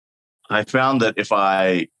I found that if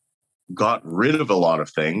I got rid of a lot of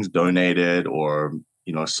things, donated or,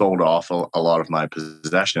 sold off a lot of my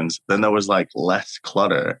possessions, then there was like less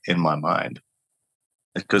clutter in my mind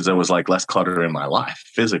because there was like less clutter in my life,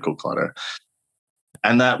 physical clutter.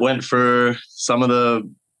 And that went for some of the,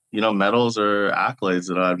 medals or accolades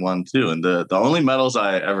that I'd won too. And the only medals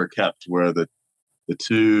I ever kept were the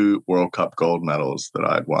two World Cup gold medals that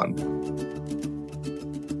I'd won.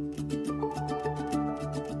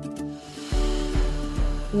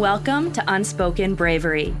 Welcome to Unspoken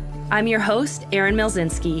Bravery. I'm your host, Erin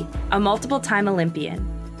Milzinski, a multiple-time Olympian.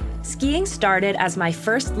 Skiing started as my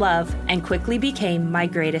first love and quickly became my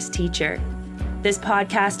greatest teacher. This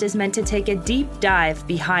podcast is meant to take a deep dive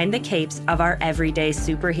behind the capes of our everyday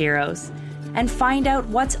superheroes and find out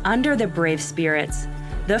what's under the brave spirits,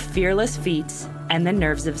 the fearless feats, and the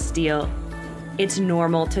nerves of steel. It's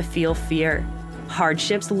normal to feel fear.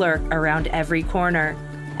 Hardships lurk around every corner.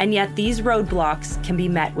 And yet these roadblocks can be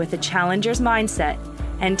met with a challenger's mindset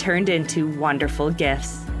and turned into wonderful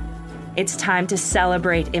gifts. It's time to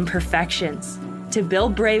celebrate imperfections, to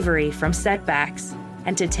build bravery from setbacks,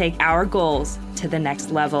 and to take our goals to the next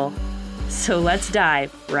level. So let's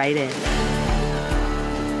dive right in.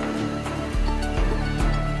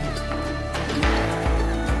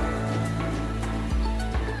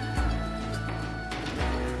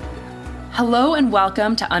 Hello and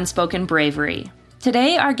welcome to Unspoken Bravery.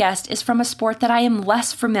 Today, our guest is from a sport that I am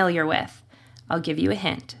less familiar with. I'll give you a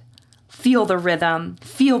hint. Feel the rhythm,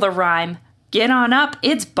 feel the rhyme. Get on up,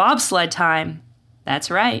 it's bobsled time.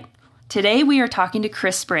 That's right. Today, we are talking to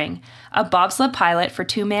Chris Spring, a bobsled pilot for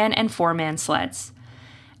 2-man and 4-man sleds.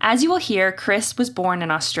 As you will hear, Chris was born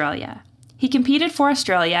in Australia. He competed for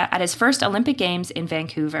Australia at his first Olympic Games in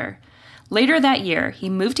Vancouver. Later that year, he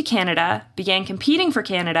moved to Canada, began competing for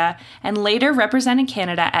Canada, and later represented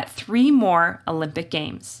Canada at 3 more Olympic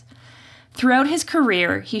Games. Throughout his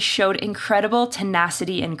career, he showed incredible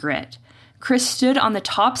tenacity and grit. Chris stood on the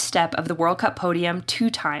top step of the World Cup podium 2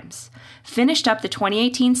 times, finished up the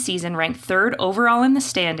 2018 season ranked 3rd overall in the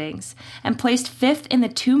standings, and placed 5th in the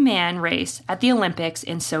 2-man race at the Olympics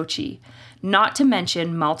in Sochi, not to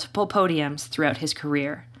mention multiple podiums throughout his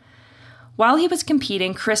career. While he was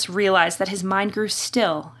competing, Chris realized that his mind grew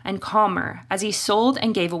still and calmer as he sold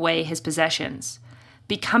and gave away his possessions.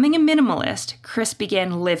 Becoming a minimalist, Chris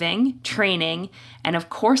began living, training, and of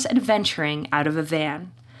course adventuring out of a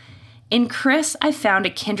van. In Chris, I found a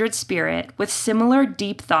kindred spirit with similar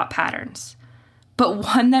deep thought patterns, but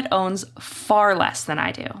one that owns far less than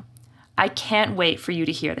I do. I can't wait for you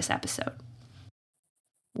to hear this episode.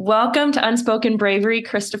 Welcome to Unspoken Bravery,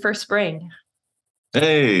 Christopher Spring.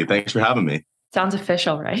 Hey, thanks for having me. Sounds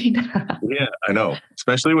official, right? Yeah, I know.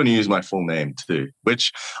 Especially when you use my full name too,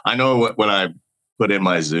 which I know when I put in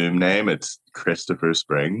my Zoom name, it's Christopher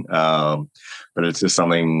Spring. But it's just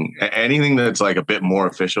anything that's like a bit more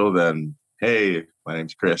official than, hey, my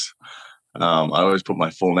name's Chris. I always put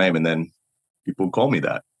my full name and then people call me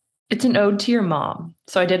that. It's an ode to your mom.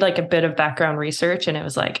 So I did like a bit of background research and it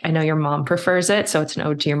was like, I know your mom prefers it. So it's an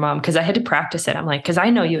ode to your mom because I had to practice it. I'm like, because I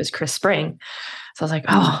know you as Chris Spring. So I was like,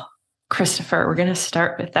 oh, Christopher, we're going to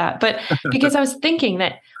start with that. But because I was thinking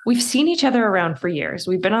that we've seen each other around for years.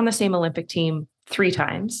 We've been on the same Olympic team 3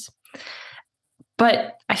 times.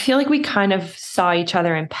 But I feel like we kind of saw each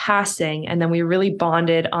other in passing. And then we really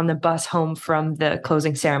bonded on the bus home from the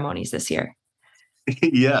closing ceremonies this year.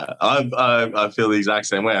 Yeah, I feel the exact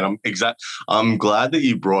same way. And I'm glad that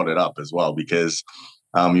you brought it up as well, because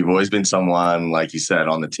you've always been someone, like you said,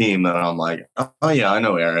 on the team that I'm like, oh yeah, I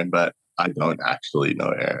know Erin, but I don't actually know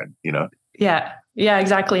Erin, Yeah,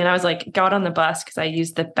 exactly. And I was like, got on the bus because I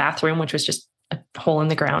used the bathroom, which was just a hole in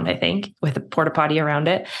the ground, I think, with a porta potty around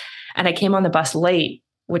it. And I came on the bus late,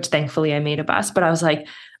 which thankfully I made a bus, but I was like,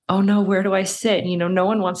 oh no, where do I sit? No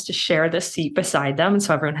one wants to share the seat beside them. And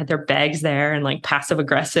so everyone had their bags there and like passive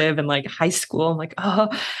aggressive and like high school. I'm like, oh,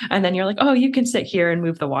 and then you're like, oh, you can sit here and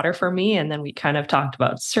move the water for me. And then we kind of talked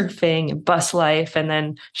about surfing and bus life. And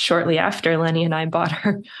then shortly after, Lenny and I bought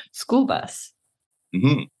our school bus.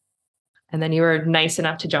 Mm-hmm. And then you were nice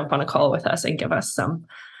enough to jump on a call with us and give us some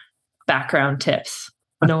background tips.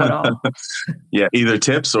 Know it all. Yeah, either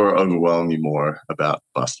tips or overwhelm you more about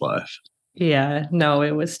bus life. Yeah, no,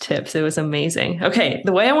 it was tips. It was amazing. Okay,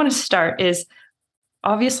 the way I want to start is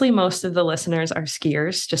obviously most of the listeners are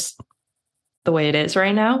skiers, just the way it is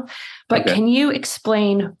right now. But Can you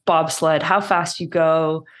explain bobsled, how fast you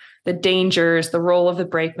go, the dangers, the role of the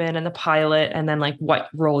brakeman and the pilot, and then like what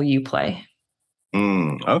role you play?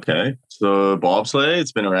 Okay. So bobsleigh,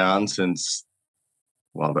 it's been around since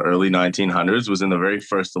Well, the early 1900s was in the very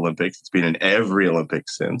first Olympics. It's been in every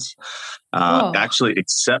Olympics since. Whoa. Actually,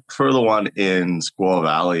 except for the one in Squaw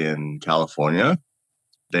Valley in California.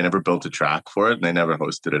 They never built a track for it, and they never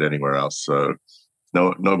hosted it anywhere else. So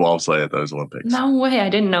no bobsleigh at those Olympics. No way. I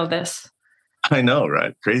didn't know this. I know,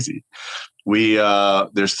 right? Crazy. We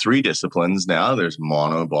there's three disciplines now. There's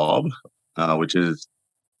monobob, which is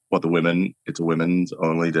what it's a women's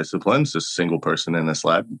only discipline. It's just a single person in a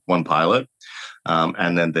sled, one pilot.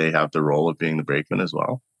 And then they have the role of being the brakeman as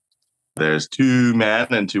well. There's two men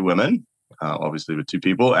and two women, obviously with two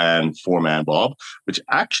people, and four-man bob, which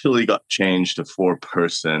actually got changed to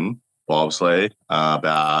four-person bobsleigh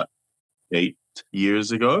about 8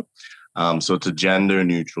 years ago. So it's a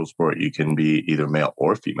gender-neutral sport. You can be either male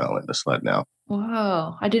or female in the sled now.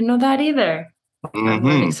 Whoa. I didn't know that either. I'm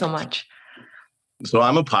learning so much. So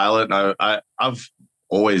I'm a pilot, and I've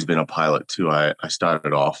always been a pilot too. I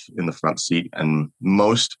started off in the front seat, and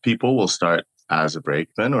most people will start as a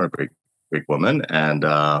brakeman or a brakewoman,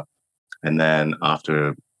 and then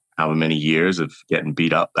after however many years of getting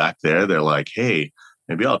beat up back there, they're like, "Hey,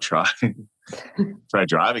 maybe I'll try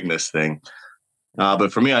driving this thing."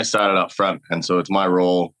 But for me, I started up front, and so it's my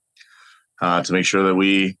role to make sure that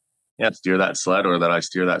we steer that sled, or that I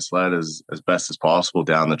steer that sled as best as possible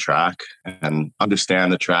down the track and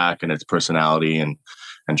understand the track and its personality, and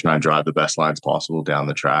try and drive the best lines possible down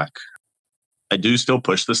the track. I do still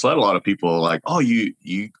push the sled. A lot of people are like, "Oh, you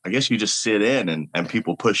I guess you just sit in and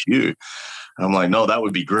people push you." And I'm like, no, that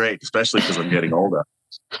would be great, especially because I'm getting older.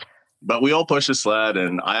 But we all push the sled,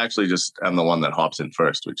 and I actually just am the one that hops in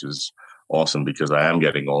first, which is awesome because I am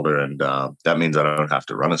getting older, and that means I don't have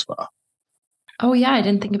to run as far. Oh, yeah. I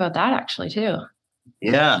didn't think about that actually, too.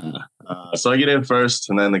 Yeah. So I get in first,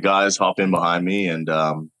 and then the guys hop in behind me. And,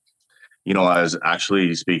 I was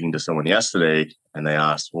actually speaking to someone yesterday, and they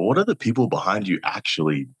asked, well, what do the people behind you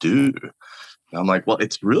actually do? And I'm like, well,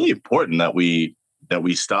 it's really important that we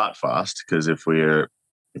start fast, because if we're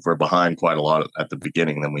behind quite a lot at the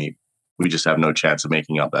beginning, then we just have no chance of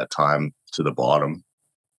making up that time to the bottom.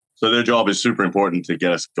 So their job is super important to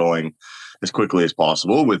get us going as quickly as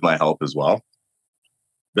possible, with my help as well.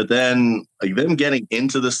 But then, like, them getting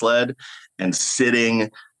into the sled and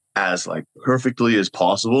sitting as like perfectly as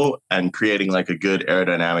possible and creating like a good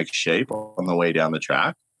aerodynamic shape on the way down the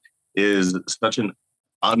track is such an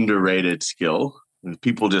underrated skill.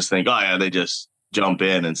 People just think, oh yeah, they just jump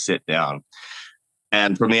in and sit down.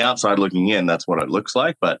 And from the outside looking in, that's what it looks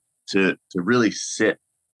like. But to really sit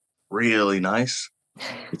really nice,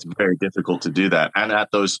 it's very difficult to do that, and at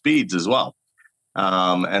those speeds as well.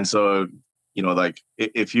 And so, like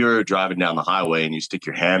if you're driving down the highway and you stick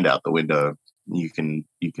your hand out the window, you can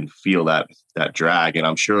feel that drag. And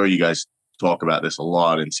I'm sure you guys talk about this a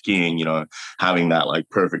lot in skiing, having that like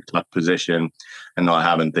perfect tuck position and not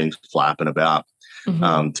having things flapping about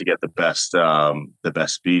to get the best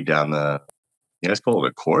speed down the, it's called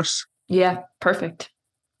a course. Yeah, perfect.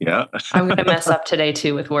 Yeah. I'm going to mess up today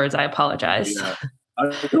too with words. I apologize. Yeah.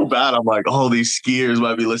 I feel bad. I'm like, oh, these skiers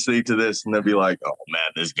might be listening to this, and they'll be like, oh man,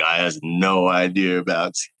 this guy has no idea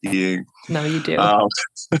about skiing. No, you do.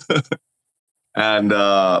 And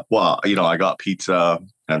well, I got pizza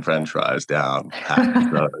and French fries down, so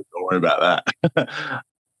don't worry about that.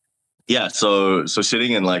 Yeah, so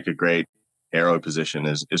sitting in like a great aero position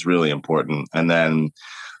is really important. And then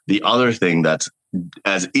the other thing that's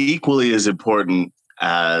as equally as important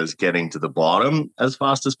as getting to the bottom as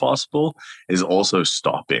fast as possible is also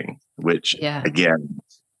stopping, which again,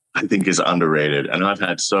 I think is underrated. And I've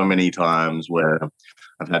had so many times where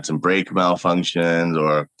I've had some brake malfunctions,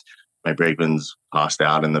 or my brakeman's passed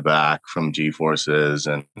out in the back from G-forces,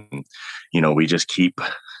 and we just keep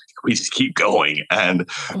going, and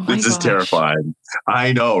this is terrifying.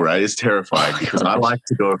 I know, right? It's terrifying because I like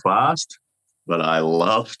to go fast, but I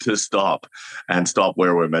love to stop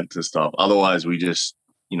where we're meant to stop. Otherwise, we just,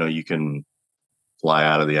 you can fly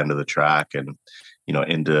out of the end of the track and,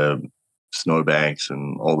 into snowbanks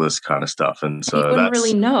and all this kind of stuff. And so you wouldn't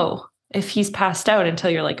really know if he's passed out until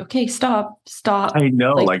you're like, okay, stop. I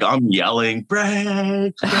know, like I'm yelling,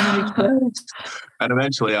 brakes. And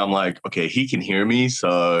eventually I'm like, okay, he can hear me.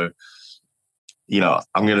 So,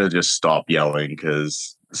 I'm going to just stop yelling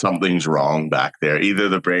because something's wrong back there. Either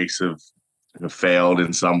the brakes have failed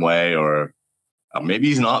in some way, or maybe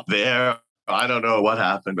he's not there. I don't know what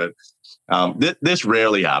happened, but this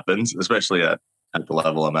rarely happens, especially at the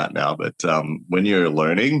level I'm at now. But when you're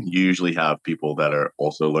learning, you usually have people that are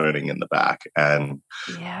also learning in the back. And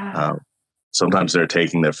sometimes they're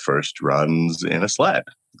taking their first runs in a sled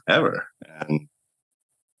ever. And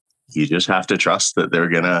you just have to trust that they're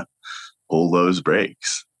going to pull those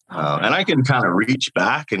brakes. Oh my And I can kind of reach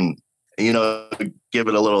back and, you know, give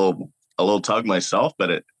it a little tug myself,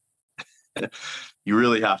 but you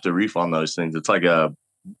really have to reef on those things. It's like a,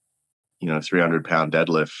 300-pound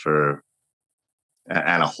deadlift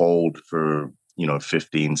and a hold for,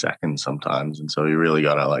 15 seconds sometimes. And so you really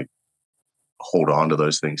got to like hold on to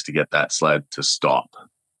those things to get that sled to stop.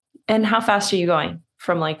 And how fast are you going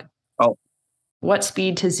from like, Oh, what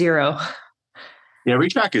speed to zero? yeah, every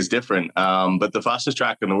track is different. But the fastest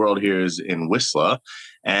track in the world here is in Whistler.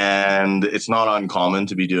 And it's not uncommon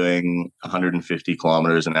to be doing 150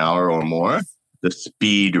 kilometers an hour or more. The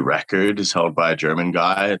speed record is held by a German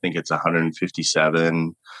guy. I think it's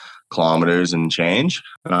 157 kilometers and change.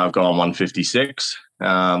 I've gone 156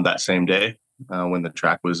 that same day when the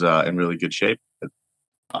track was in really good shape.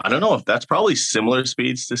 I don't know if that's probably similar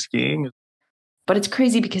speeds to skiing. But it's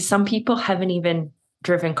crazy because some people haven't even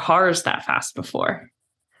driven cars that fast before.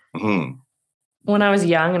 Mm-hmm. When I was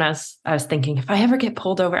young and I was thinking, if I ever get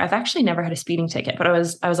pulled over, I've actually never had a speeding ticket, but I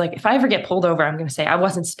was like, if I ever get pulled over, I'm going to say I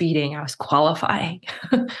wasn't speeding, I was qualifying.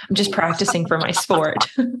 I'm just practicing for my sport.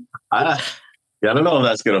 I don't know if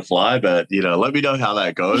that's going to fly, but let me know how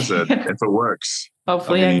that goes and if it works.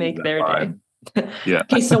 Hopefully I make their day. Yeah.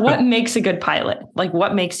 Okay, so what makes a good pilot? Like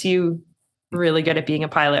what makes you really good at being a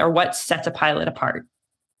pilot, or what sets a pilot apart?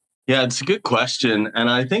 Yeah, it's a good question. And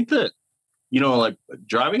I think that, like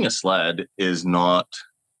driving a sled is not,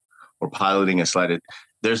 or piloting a sled,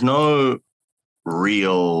 there's no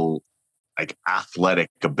real like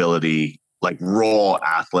athletic ability, like raw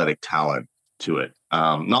athletic talent to it.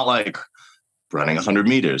 Not like running 100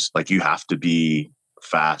 meters. Like you have to be a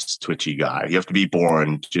fast, twitchy guy. You have to be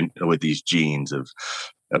born with these genes of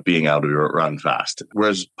being able to run fast.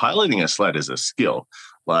 Whereas piloting a sled is a skill,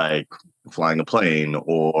 like flying a plane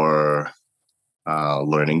or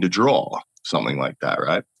learning to draw, something like that,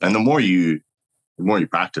 right? And the more you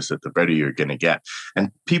practice it, the better you're going to get.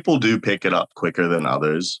 And people do pick it up quicker than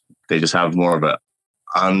others. They just have more of an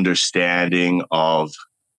understanding of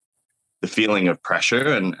the feeling of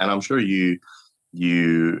pressure. And I'm sure you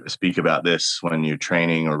speak about this when you're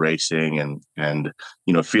training or racing and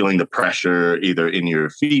feeling the pressure either in your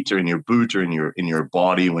feet or in your boot or in your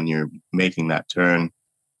body when you're making that turn.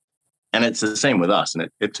 And it's the same with us. And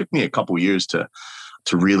it took me a couple of years to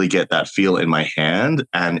really get that feel in my hand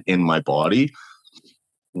and in my body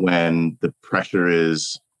when the pressure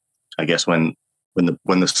is, I guess, when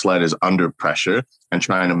the sled is under pressure and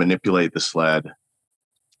trying to manipulate the sled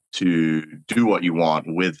to do what you want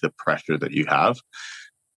with the pressure that you have.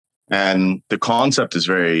 And the concept is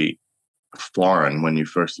very foreign when you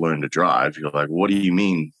first learn to drive. You're like, what do you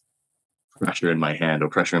mean pressure in my hand or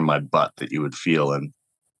pressure in my butt that you would feel? And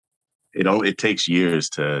it takes years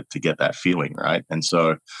to get that feeling, right? And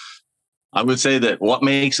so I would say that what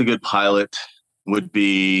makes a good pilot would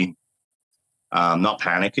be not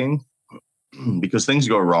panicking, because things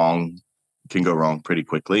can go wrong pretty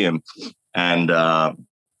quickly. And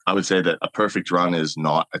I would say that a perfect run is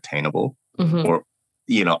not attainable, or,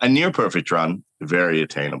 a near perfect run, very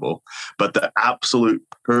attainable. But the absolute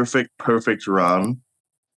perfect run,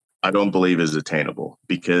 I don't believe is attainable,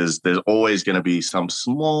 because there's always going to be some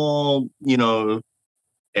small,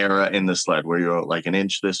 error in the sled where you're like an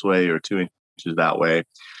inch this way or 2 inches that way.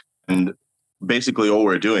 And basically all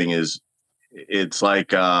we're doing is, it's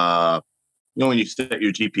like, when you set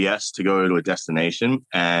your GPS to go to a destination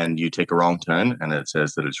and you take a wrong turn and it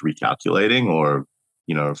says that it's recalculating or,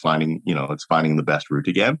 it's finding the best route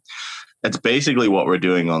again. That's basically what we're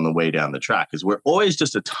doing on the way down the track, is we're always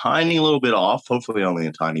just a tiny little bit off, hopefully only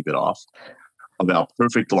a tiny bit off of our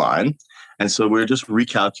perfect line. And so we're just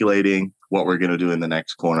recalculating what we're going to do in the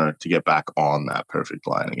next corner to get back on that perfect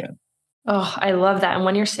line again. Oh, I love that. And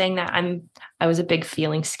when you're saying that, I was a big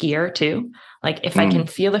feeling skier too. Like if I can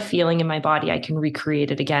feel the feeling in my body, I can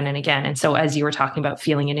recreate it again and again. And so as you were talking about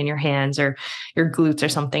feeling it in your hands or your glutes or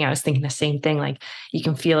something, I was thinking the same thing. Like you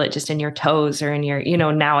can feel it just in your toes or in your,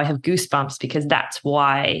 now I have goosebumps because that's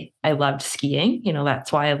why I loved skiing.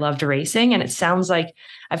 That's why I loved racing. And it sounds like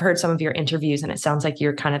I've heard some of your interviews and it sounds like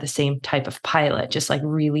you're kind of the same type of pilot, just like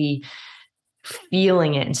really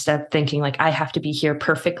feeling it instead of thinking like I have to be here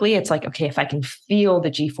perfectly. It's like, okay, if I can feel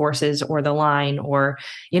the G-forces or the line or,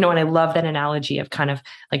 and I love that analogy of kind of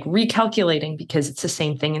like recalculating, because it's the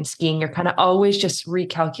same thing in skiing. You're kind of always just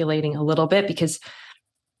recalculating a little bit, because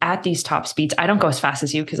at these top speeds, I don't go as fast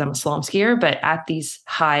as you because I'm a slalom skier, but at these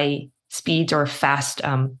high speeds or fast,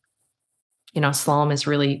 slalom is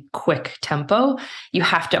really quick tempo. You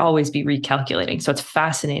have to always be recalculating. So it's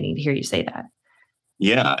fascinating to hear you say that.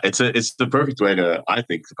 Yeah, it's the perfect way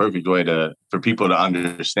for people to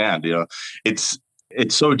understand. It's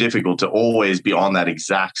it's so difficult to always be on that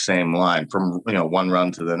exact same line from, one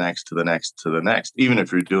run to the next, to the next, to the next, even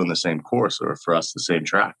if you're doing the same course or for us, the same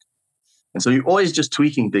track. And so you're always just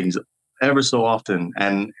tweaking things ever so often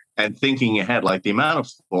and thinking ahead, like the amount of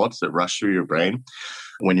thoughts that rush through your brain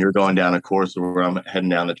when you're going down a course or when I'm heading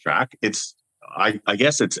down the track. I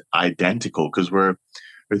guess it's identical because we're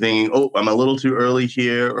thinking, oh, I'm a little too early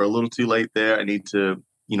here or a little too late there. I need to,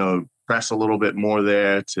 press a little bit more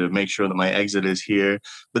there to make sure that my exit is here.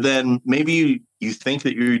 But then maybe you think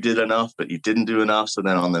that you did enough, but you didn't do enough. So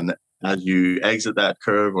then as you exit that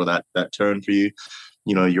curve or that turn for you,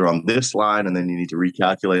 you're on this line and then you need to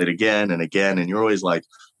recalculate again and again. And you're always like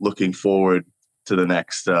looking forward to the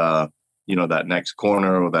next, that next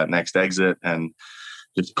corner or that next exit and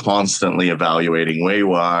just constantly evaluating where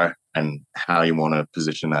you are and how you want to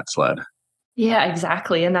position that sled. Yeah,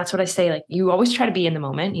 exactly. And that's what I say. Like, you always try to be in the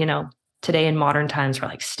moment. Today in modern times, we're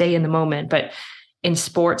like, stay in the moment. But in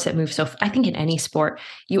sports that move I think in any sport,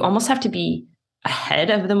 you almost have to be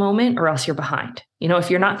ahead of the moment or else you're behind.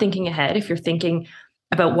 If you're not thinking ahead, if you're thinking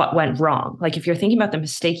about what went wrong, like if you're thinking about the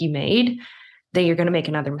mistake you made, then you're going to make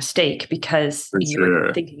another mistake because you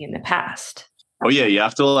were thinking in the past. Oh yeah, you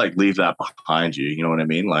have to like leave that behind you. You know what I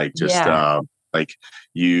mean? Like just like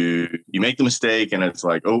you make the mistake and it's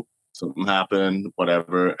like, oh, something happened,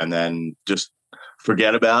 whatever, and then just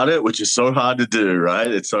forget about it, which is so hard to do, right?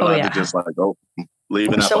 It's so hard to just like,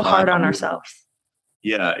 leaving that so behind. hard on ourselves.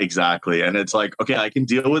 Yeah, exactly. And it's like, okay, I can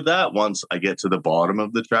deal with that once I get to the bottom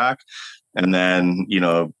of the track. And then,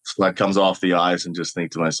 sled comes off the ice and just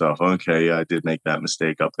think to myself, okay, yeah, I did make that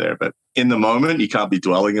mistake up there. But in the moment, you can't be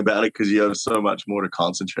dwelling about it because you have so much more to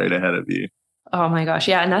concentrate ahead of you. Oh my gosh.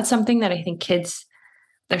 Yeah. And that's something that I think kids,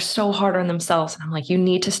 they're so hard on themselves. And I'm like, you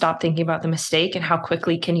need to stop thinking about the mistake and how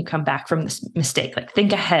quickly can you come back from this mistake? Like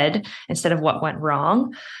think ahead instead of what went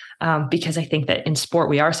wrong. Because I think that in sport,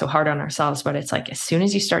 we are so hard on ourselves, but it's like, as soon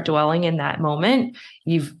as you start dwelling in that moment,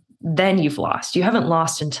 you've lost. You haven't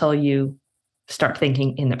lost until you start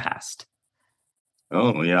thinking in the past.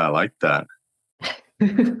 Oh yeah. I like that.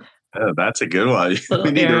 Oh, that's a good one.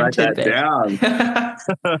 We need to write tidbit. That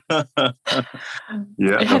down.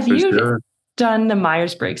 Yeah. Have you done the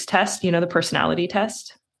Myers-Briggs test? The personality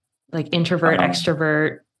test, like introvert,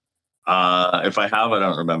 extrovert? If I have, I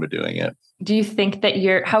don't remember doing it. Do you think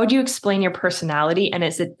that how would you explain your personality? And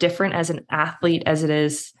is it different as an athlete as it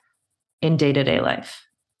is in day-to-day life?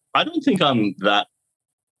 I don't think I'm that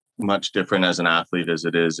much different as an athlete as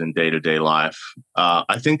it is in day-to-day life.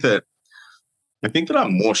 I think that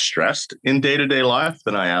I'm more stressed in day-to-day life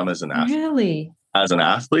than I am as an athlete. Really? As an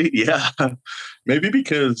athlete? Yeah. Maybe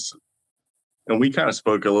because, and we kind of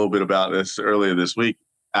spoke a little bit about this earlier this week,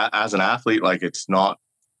 as an athlete, like it's not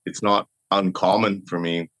uncommon for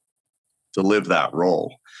me to live that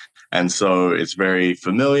role. And so it's very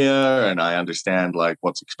familiar and I understand like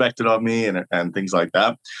what's expected of me and things like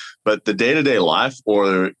that. But the day-to-day life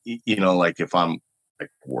or, like if I'm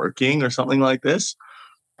like working or something like this,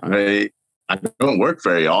 I don't work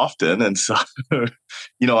very often. And so,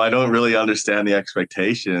 I don't really understand the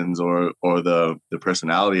expectations or the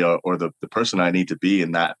personality or the person I need to be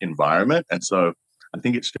in that environment. And so I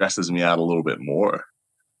think it stresses me out a little bit more.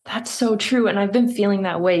 That's so true. And I've been feeling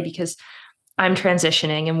that way because I'm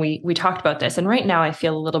transitioning and we talked about this. And right now I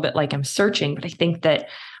feel a little bit like I'm searching, but I think that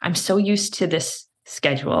I'm so used to this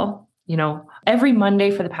schedule. Every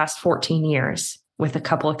Monday for the past 14 years, with a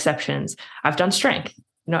couple exceptions, I've done strength.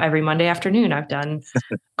 Every Monday afternoon I've done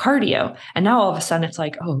cardio. And now all of a sudden it's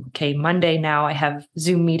like, oh, okay, Monday now I have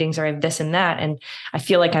Zoom meetings or I have this and that. And I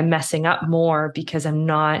feel like I'm messing up more because I'm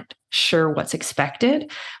not sure what's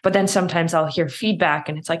expected. But then sometimes I'll hear feedback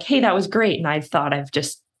and it's like, hey, that was great. And I thought I've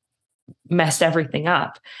just messed everything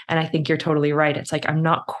up. And I think you're totally right. It's like, I'm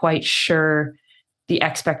not quite sure the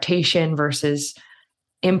expectation versus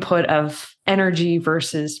input of energy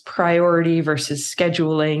versus priority versus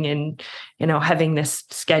scheduling and, having this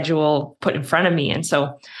schedule put in front of me. And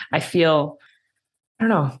so I feel, I don't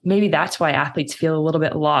know, maybe that's why athletes feel a little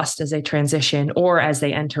bit lost as they transition or as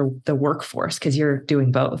they enter the workforce, because you're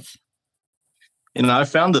doing both. And I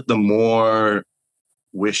found that the more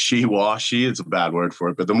wishy-washy, it's a bad word for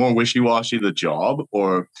it, but the more wishy-washy the job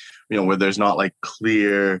or, where there's not like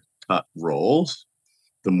clear cut roles,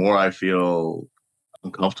 the more I feel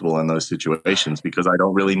uncomfortable in those situations because I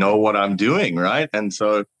don't really know what I'm doing. Right. And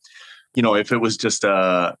so, if it was just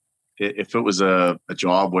a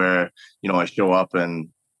job where, I show up and,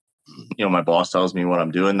 my boss tells me what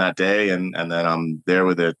I'm doing that day and then I'm there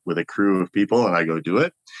with a crew of people and I go do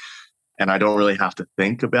it and I don't really have to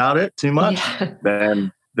think about it too much,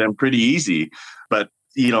 then pretty easy. But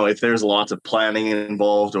if there's lots of planning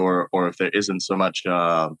involved, or if there isn't so much,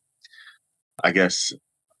 I guess,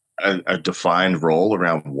 a defined role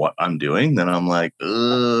around what I'm doing, then I'm like,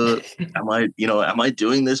 am I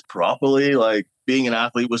doing this properly? Like being an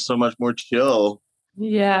athlete was so much more chill.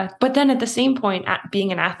 Yeah. But then at the same point,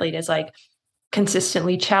 being an athlete is like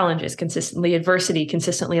consistently challenges, consistently adversity,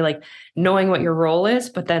 consistently like knowing what your role is.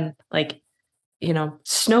 But then like,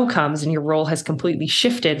 snow comes and your role has completely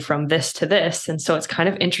shifted from this to this. And so it's kind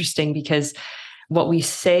of interesting because what we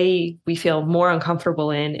say we feel more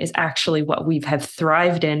uncomfortable in is actually what we have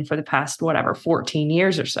thrived in for the past, 14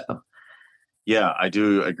 years or so. Yeah, I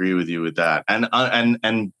do agree with you with that.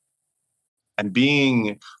 And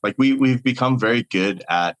being like, we've become very good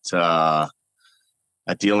at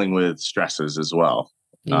dealing with stresses as well,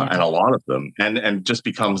 and a lot of them, and just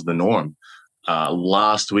becomes the norm.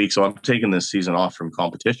 Last week, so I'm taking this season off from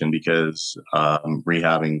competition because I'm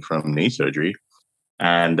rehabbing from knee surgery,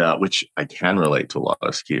 and which I can relate to a lot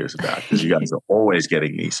of skiers about, because you guys are always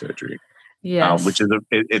getting knee surgery. Yes. Which is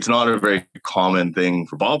it's not a very common thing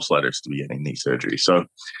for bobsledders to be getting knee surgery. So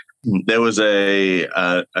there was a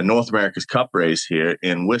North America's Cup race here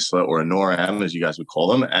in Whistler, or a NORAM, as you guys would call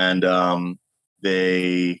them. And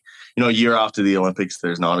they, a year after the Olympics,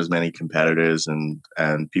 there's not as many competitors,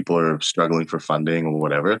 and people are struggling for funding or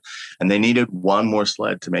whatever. And they needed one more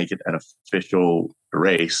sled to make it an official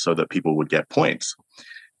race so that people would get points.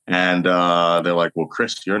 And they're like, well,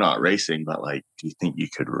 Chris, you're not racing, but like, do you think you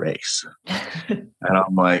could race? And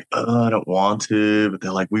I'm like, I don't want to. But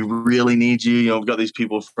they're like, we really need you. We've got these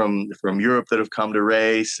people from Europe that have come to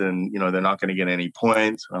race, and, they're not going to get any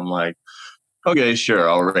points. And I'm like, okay, sure,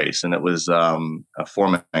 I'll race. And it was a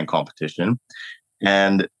 4-man competition.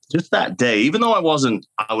 And just that day, even though I was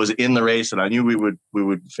in the race and I knew we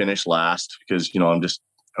would finish last, because, I'm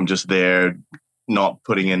just there, not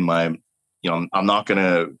putting in my, I'm not going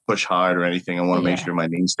to push hard or anything. I want to make sure my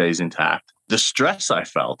knee stays intact. The stress I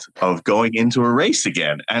felt of going into a race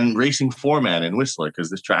again and racing 4-man in Whistler, because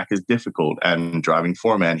this track is difficult, and driving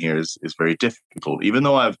 4-man here is very difficult. Even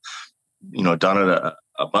though I've, done it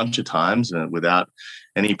a bunch of times without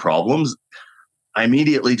any problems, I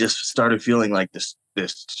immediately just started feeling like this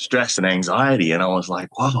stress and anxiety. And I was like,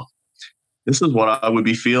 whoa, this is what I would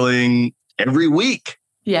be feeling every week.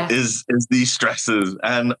 Yeah. Is these stresses.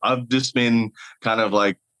 And I've just been kind of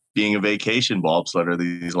like being a vacation bobsledder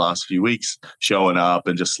these last few weeks, showing up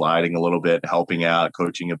and just sliding a little bit, helping out,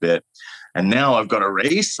 coaching a bit. And now I've got a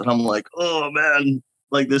race, and I'm like, oh man,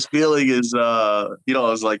 like this feeling is, I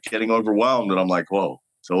was like getting overwhelmed, and I'm like, whoa,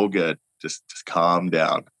 it's all good. Just calm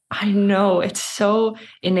down. I know, it's so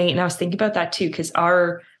innate. And I was thinking about that too, because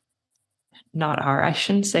the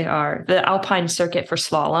Alpine circuit for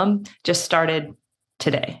slalom just started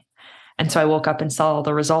today. And so I woke up and saw all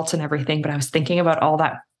the results and everything, but I was thinking about all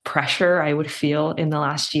that pressure I would feel in the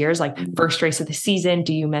last years, like first race of the season.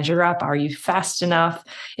 Do you measure up? Are you fast enough?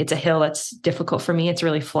 It's a hill that's difficult for me. It's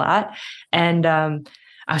really flat. And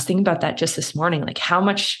I was thinking about that just this morning, like how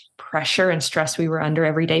much pressure and stress we were under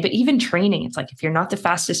every day. But even training, it's like, if you're not the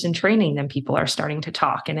fastest in training, then people are starting to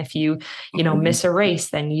talk. And if you miss a race,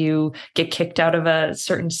 then you get kicked out of a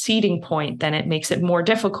certain seeding point, then it makes it more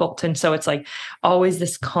difficult. And so it's like always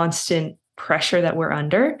this constant pressure that we're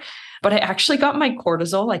under. But I actually got my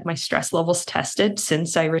cortisol, like my stress levels, tested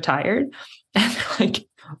since I retired, and like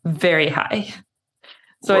very high.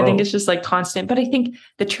 So I think it's just like constant. But I think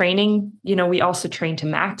the training, we also train to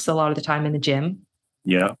max a lot of the time in the gym.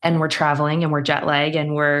 Yeah. And we're traveling and we're jet lag,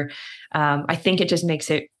 and I think it just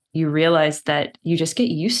makes you realize that you just get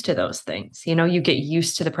used to those things. You get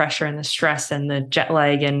used to the pressure and the stress and the jet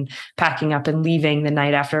lag and packing up and leaving the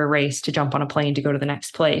night after a race to jump on a plane to go to the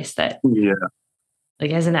next place.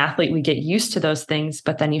 Like as an athlete, we get used to those things,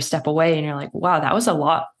 but then you step away and you're like, wow, that was a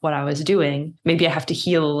lot what I was doing. Maybe I have to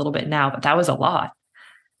heal a little bit now, but that was a lot.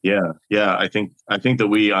 Yeah. Yeah. I think that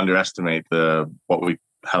we underestimate what we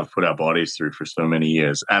have put our bodies through for so many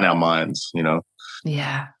years, and our minds,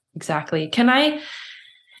 Yeah, exactly.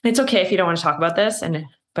 It's okay if you don't want to talk about this,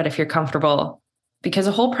 but if you're comfortable, because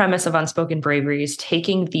the whole premise of Unspoken Bravery is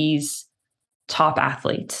taking these top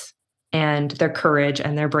athletes and their courage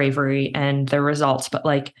and their bravery and their results, but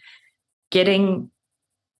like getting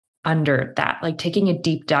under that, like taking a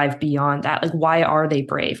deep dive beyond that. Like, why are they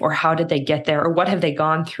brave, or how did they get there, or what have they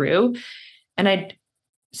gone through? And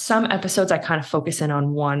some episodes I kind of focus in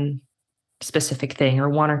on one specific thing or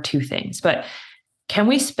one or two things, but can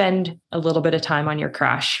we spend a little bit of time on your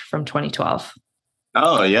crash from 2012?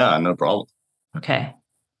 Oh yeah, no problem. Okay.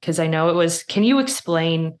 Because I know can you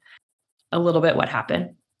explain a little bit what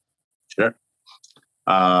happened? Sure.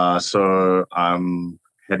 So I'm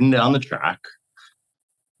heading down the track,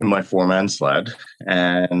 in my four-man sled,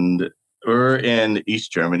 and we're in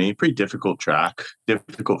East Germany. Pretty difficult track,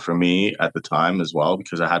 difficult for me at the time as well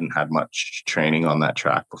because I hadn't had much training on that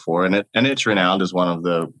track before, and it's renowned as one of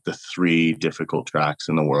the three difficult tracks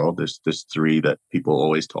in the world. There's three that people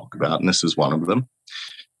always talk about, and this is one of them.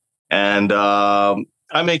 And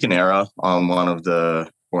I make an error on one of the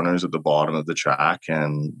corners at the bottom of the track,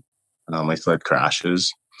 and my sled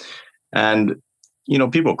crashes. And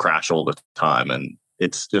people crash all the time, and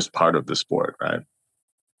it's just part of the sport, right?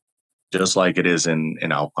 Just like it is in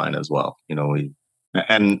alpine as well. We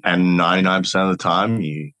and 99% of the time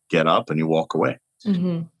you get up and you walk away.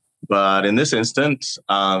 Mm-hmm. But in this instance,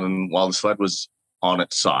 while the sled was on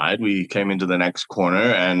its side, we came into the next corner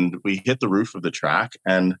and we hit the roof of the track.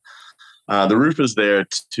 And the roof is there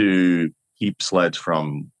to keep sleds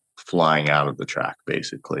from flying out of the track,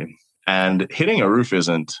 basically. And hitting a roof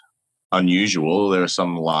isn't unusual. There are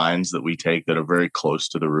some lines that we take that are very close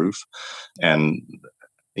to the roof. And,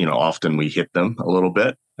 often we hit them a little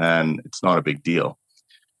bit and it's not a big deal.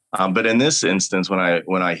 But in this instance, when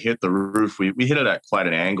I hit the roof, we hit it at quite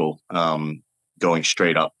an angle, going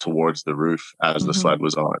straight up towards the roof as the sled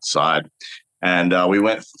was on its side. And we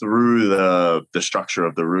went through the structure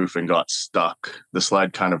of the roof and got stuck. The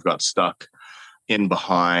sled kind of got stuck in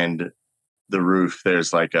behind the roof.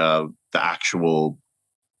 There's like the actual,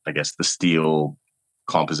 I guess, the steel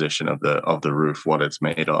composition of the roof, what it's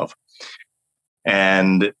made of.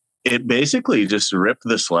 And it basically just ripped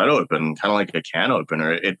the sled open, kind of like a can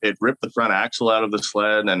opener. It ripped the front axle out of the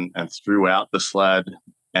sled and threw out the sled.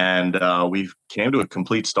 And we came to a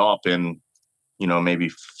complete stop in, maybe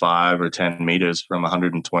 5 or 10 meters from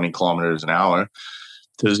 120 kilometers an hour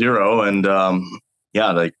to zero. And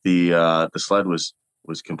like the sled was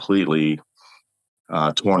completely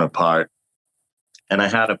torn apart. And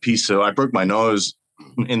I broke my nose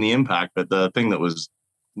in the impact, but the thing that was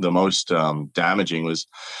the most damaging was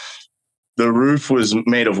the roof was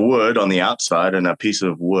made of wood on the outside, and a piece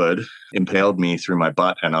of wood impaled me through my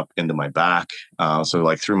butt and up into my back. So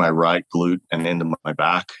like through my right glute and into my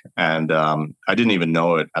back. And I didn't even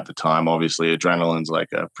know it at the time. Obviously, adrenaline's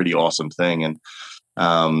like a pretty awesome thing. And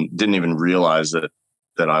didn't even realize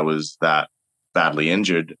that I was that badly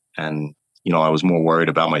injured. And, I was more worried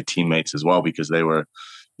about my teammates as well because they were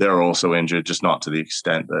also injured, just not to the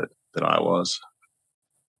extent that I was.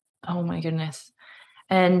 Oh my goodness.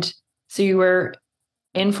 And so you were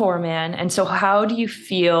in four-man. And so how do you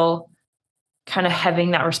feel kind of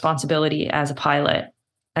having that responsibility as a pilot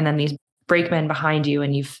and then these brakemen behind you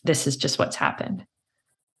and this is just what's happened?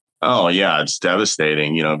 Oh yeah, it's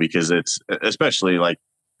devastating, because it's especially like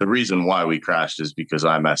the reason why we crashed is because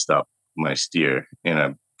I messed up my steer in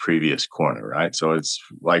a previous corner, right? So it's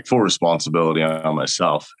like full responsibility on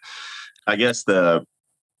myself. I guess a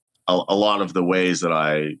lot of the ways that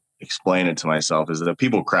I explain it to myself is that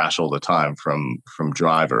people crash all the time from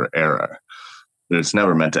driver error. But it's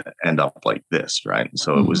never meant to end up like this, right?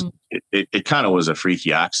 So it kind of was a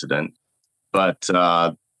freaky accident. But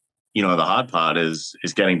the hard part is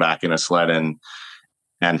getting back in a sled and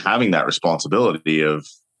having that responsibility of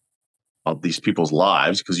these people's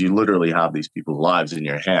lives, because you literally have these people's lives in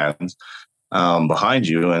your hands behind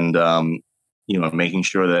you, and making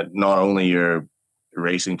sure that not only you're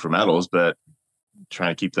racing for medals, but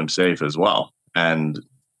trying to keep them safe as well. And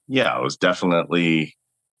yeah, it was definitely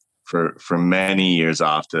for many years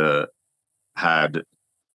after had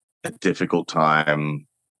a difficult time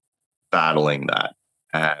battling that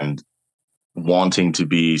and wanting to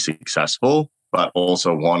be successful, but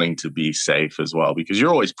also wanting to be safe as well, because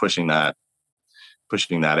you're always pushing that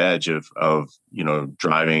edge of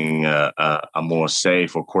driving a more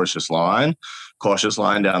safe or cautious line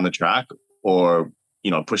down the track, or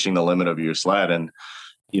pushing the limit of your sled. And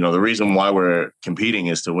the reason why we're competing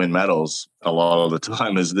is to win medals a lot of the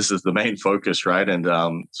time. This is the main focus, right? And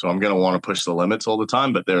so I'm going to want to push the limits all the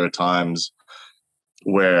time, but there are times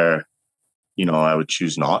where I would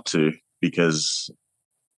choose not to, because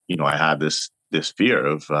I had this fear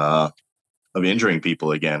of injuring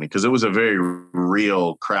people again, because it was a very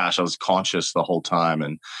real crash. I was conscious the whole time,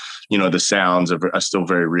 and the sounds are still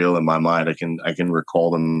very real in my mind. I can recall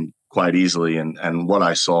them quite easily, and what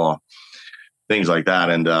I saw, things like that.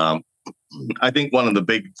 And I think one of the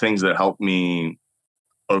big things that helped me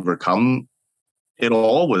overcome it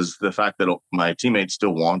all was the fact that my teammates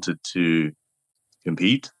still wanted to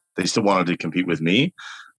compete. They still wanted to compete with me.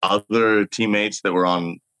 Other teammates that were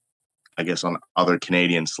on other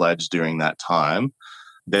Canadian sleds during that time,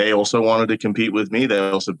 they also wanted to compete with me. They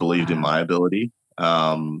also believed in my ability.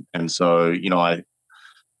 And so,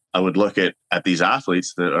 I would look at these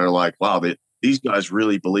athletes that are like, wow, these guys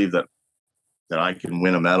really believe that that I can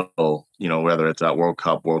win a medal, whether it's at World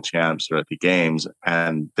Cup, World Champs, or at the games,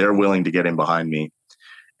 and they're willing to get in behind me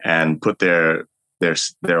and put their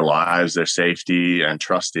lives, their safety, and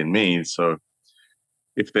trust in me. So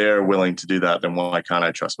if they're willing to do that, then why can't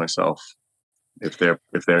I trust myself if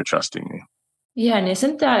they're trusting me? Yeah, and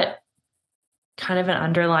isn't that kind of an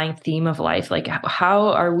underlying theme of life? Like, how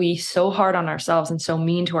are we so hard on ourselves and so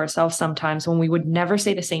mean to ourselves sometimes when we would never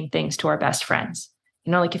say the same things to our best friends?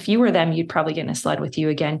 Like if you were them, you'd probably get in a sled with you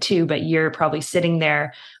again too, but you're probably sitting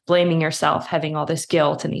there blaming yourself, having all this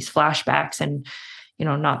guilt and these flashbacks and,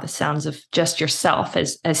 not the sounds of just yourself.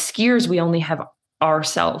 As skiers, we only have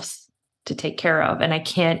ourselves to take care of. And I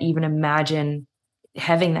can't even imagine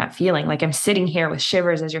having that feeling. Like I'm sitting here with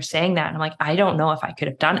shivers as you're saying that. And I'm like, I don't know if I could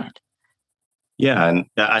have done it. Yeah. And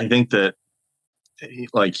I think that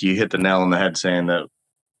like you hit the nail on the head saying that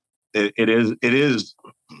it is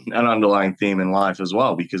an underlying theme in life as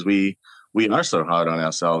well, because we are so hard on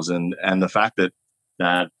ourselves. And the fact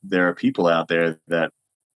that there are people out there that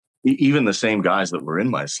even the same guys that were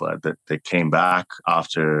in my sled that came back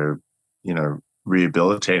after,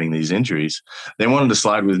 rehabilitating these injuries, they wanted to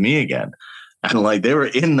slide with me again. And like they were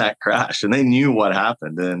in that crash and they knew what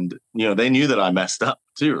happened. And, they knew that I messed up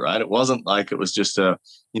too, right? It wasn't like it was just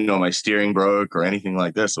my steering broke or anything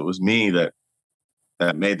like this. It was me that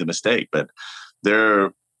made the mistake. But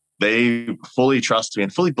they fully trust me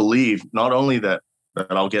and fully believe not only that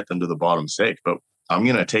I'll get them to the bottom safe, but I'm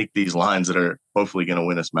going to take these lines that are hopefully going to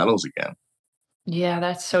win us medals again. Yeah,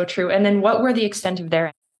 that's so true. And then what were the extent of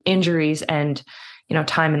their injuries and,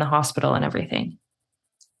 time in the hospital and everything?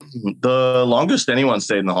 The longest anyone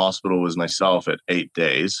stayed in the hospital was myself at 8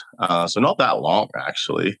 days. So not that long,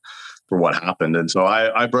 actually, for what happened. And so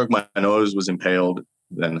I broke my nose, was impaled,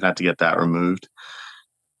 then had to get that removed.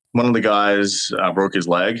 One of the guys broke his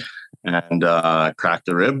leg and cracked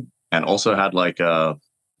a rib, and also had like a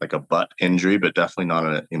butt injury, but definitely not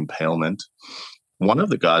an impalement. One of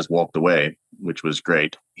the guys walked away, which was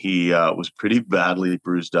great. He was pretty badly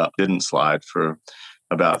bruised up, didn't slide for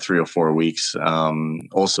about 3 or 4 weeks.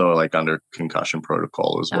 Also like under concussion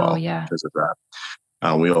protocol as well. Oh, yeah. Because of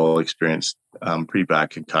that. We all experienced pretty bad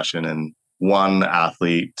concussion, and one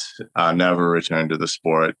athlete never returned to the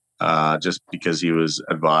sport just because he was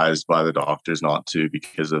advised by the doctors not to,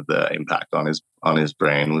 because of the impact on his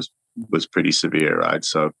brain was pretty severe, right?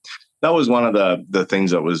 So that was one of the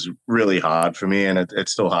things that was really hard for me, and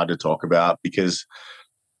it's still hard to talk about because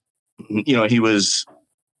he was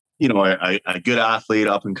a good athlete,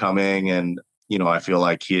 up and coming, and I feel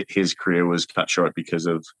like his career was cut short because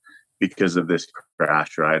of this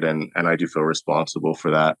crash, right? And I do feel responsible for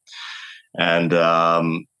that. And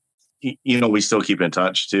we still keep in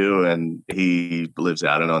touch too, and he lives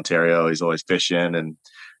out in Ontario. He's always fishing and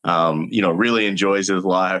really enjoys his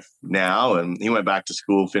life now. And he went back to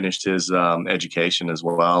school, finished his education as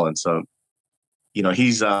well. And so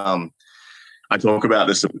he's I talk about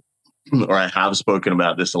this, or I have spoken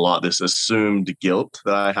about this a lot, this assumed guilt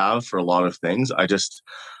that I have for a lot of things. I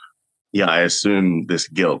assume this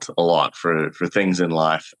guilt a lot for things in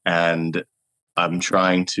life. And I'm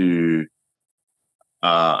trying to,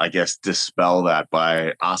 I guess, dispel that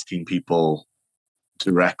by asking people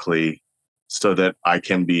directly so that I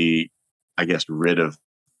can be, I guess, rid of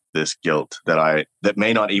this guilt that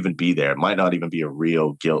may not even be there. It might not even be a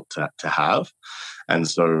real guilt to have. And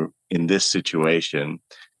so in this situation,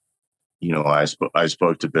 I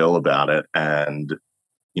spoke to Bill about it, and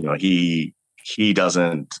he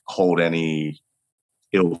doesn't hold any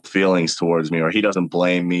ill feelings towards me, or he doesn't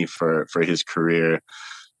blame me for his career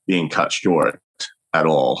being cut short at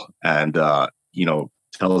all, and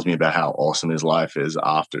tells me about how awesome his life is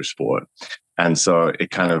after sport. And so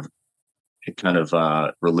it kind of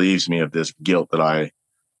relieves me of this guilt that I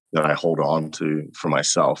hold on to for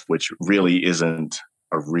myself, which really isn't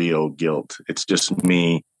a real guilt. It's just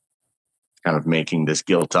me kind of making this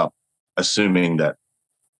guilt up, assuming that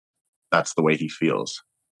that's the way he feels.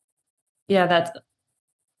 Yeah,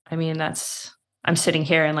 I'm sitting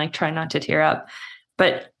here and like trying not to tear up,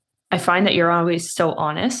 but I find that you're always so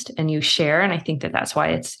honest and you share. And I think that that's why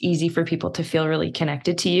it's easy for people to feel really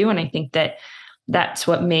connected to you. And I think that that's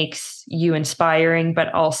what makes you inspiring,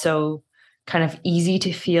 but also kind of easy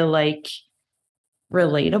to feel like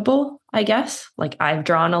relatable, I guess. Like I've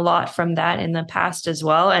drawn a lot from that in the past as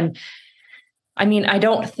well. And I mean, I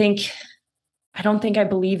don't think I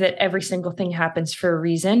believe that every single thing happens for a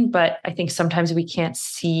reason, but I think sometimes we can't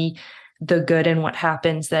see the good in what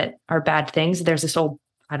happens that are bad things. There's this old,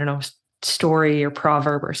 I don't know, story or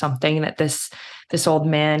proverb or something that this old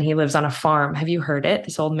man, he lives on a farm. Have you heard it?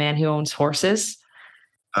 This old man who owns horses.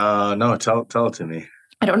 No, tell it to me.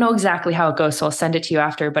 I don't know exactly how it goes, so I'll send it to you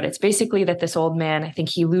after, but it's basically that this old man, I think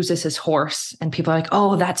he loses his horse and people are like,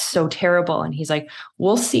 oh, that's so terrible. And he's like,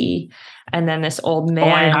 we'll see. And then this old Oh,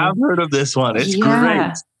 I have man, heard of this one. It's great.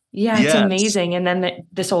 yeah, yeah, it's Yes. amazing. And then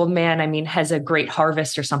this old man, I mean, has a great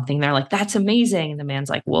harvest or something. They're like, that's amazing. And the man's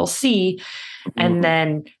like, we'll see. And Mhm.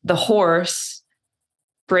 then the horse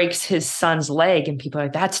breaks his son's leg and people are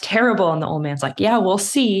like, that's terrible. And the old man's like, yeah, we'll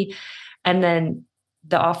see. And then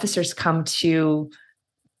the officers come to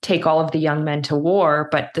take all of the young men to war,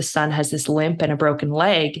 but the son has this limp and a broken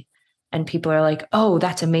leg. And people are like, oh,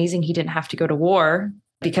 that's amazing. He didn't have to go to war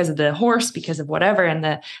because of the horse, because of whatever. And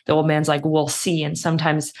the old man's like, we'll see. And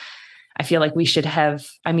sometimes I feel like we should have,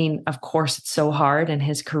 I mean, of course, it's so hard and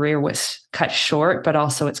his career was cut short, but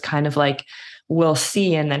also it's kind of like, we'll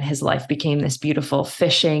see. And then his life became this beautiful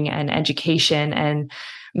fishing and education and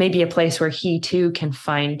maybe a place where he too can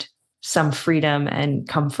find some freedom and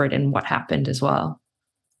comfort in what happened as well.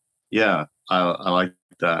 Yeah, I like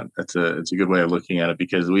that. It's a good way of looking at it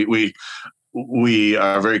because we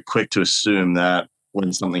are very quick to assume that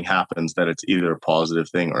when something happens that it's either a positive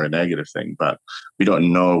thing or a negative thing, but we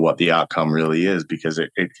don't know what the outcome really is because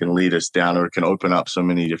it can lead us down or it can open up so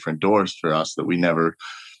many different doors for us that we never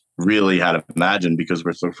really had imagined because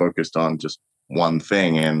we're so focused on just one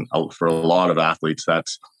thing. And for a lot of athletes,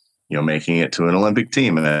 that's making it to an Olympic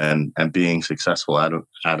team and being successful at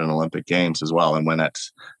an Olympic Games as well. And when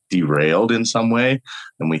that's derailed in some way,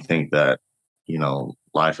 then we think that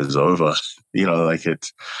life is over. Like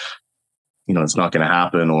it's not going to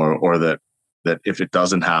happen, or that if it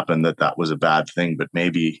doesn't happen, that was a bad thing. But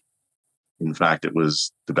maybe, in fact, it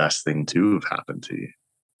was the best thing to have happened to you.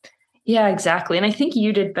 Yeah, exactly. And I think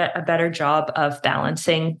you did a better job of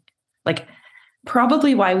balancing, like,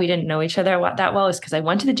 probably why we didn't know each other that well is because I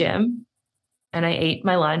went to the gym and I ate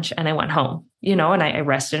my lunch and I went home, and I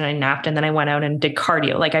rested and I napped and then I went out and did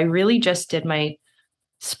cardio. Like I really just did my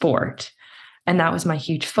sport and that was my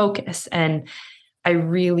huge focus. And I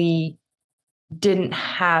really didn't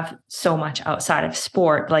have so much outside of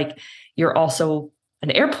sport. Like you're also an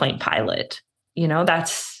airplane pilot,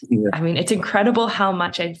 that's, Yeah. I mean, it's incredible how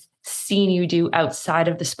much I've seen you do outside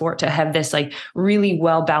of the sport to have this like really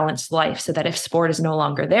well balanced life so that if sport is no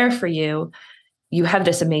longer there for you, you have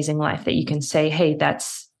this amazing life that you can say, hey,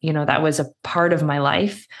 that's, that was a part of my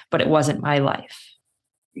life, but it wasn't my life.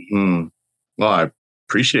 Mm-hmm. Well, I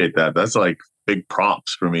appreciate that. That's like big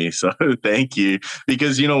props for me. So thank you.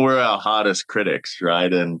 Because, we're our hardest critics,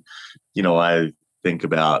 right? And, I think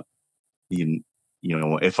about,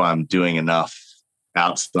 if I'm doing enough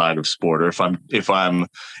outside of sport, or if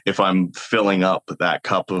I'm filling up that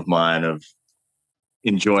cup of mine of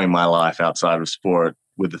enjoying my life outside of sport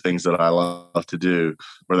with the things that I love to do,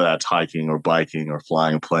 whether that's hiking or biking or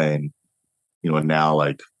flying a plane, and now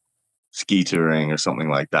like ski touring or something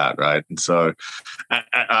like that, right? And so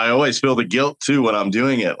I always feel the guilt too when I'm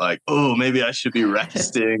doing it, like, oh, maybe I should be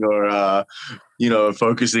resting or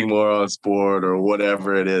focusing more on sport or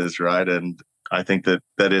whatever it is, right? And I think that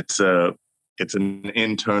it's an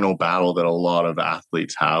internal battle that a lot of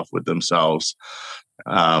athletes have with themselves.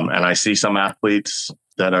 And I see some athletes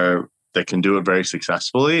that can do it very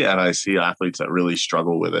successfully, and I see athletes that really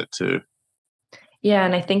struggle with it too. Yeah,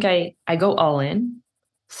 and I think I go all in.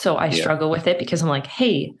 So I Yeah. struggle with it because I'm like,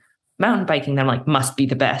 hey, mountain biking, then I'm like, must be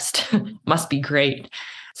the best, must be great.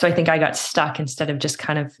 So I think I got stuck instead of just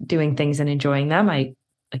kind of doing things and enjoying them. I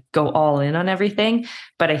like go all in on everything.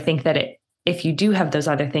 But I think that if you do have those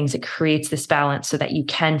other things, it creates this balance so that you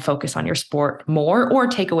can focus on your sport more or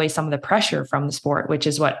take away some of the pressure from the sport, which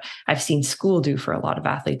is what I've seen school do for a lot of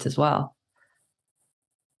athletes as well.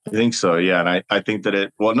 I think so. Yeah. And I think that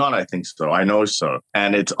not I think so. I know so.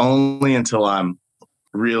 And it's only until I'm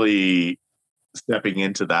really stepping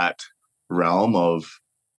into that realm of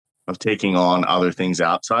taking on other things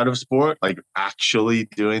outside of sport, like actually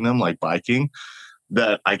doing them, like biking,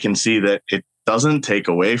 that I can see that it doesn't take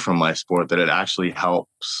away from my sport, that it actually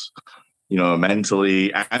helps,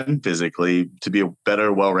 mentally and physically to be a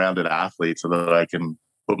better, well-rounded athlete so that I can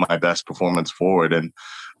put my best performance forward. And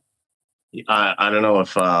I don't know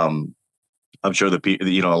if, I'm sure the people,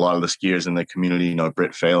 a lot of the skiers in the community,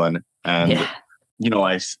 Britt Phelan, and, Yeah.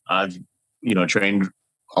 I've, trained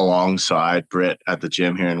alongside Britt at the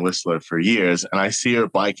gym here in Whistler for years, and I see her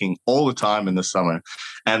biking all the time in the summer.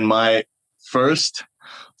 And my first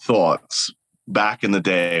thoughts back in the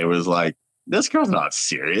day was like, this girl's not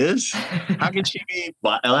serious. How could she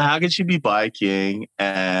be biking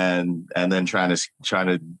and then trying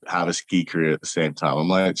to have a ski career at the same time? I'm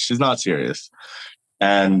like, she's not serious.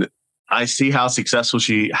 And I see how successful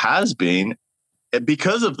she has been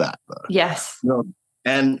because of that, though. Yes.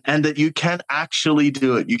 and that you can actually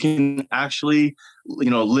do it. You can actually,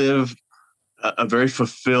 live a very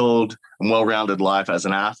fulfilled and well-rounded life as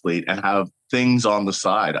an athlete and have things on the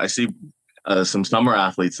side. I see some summer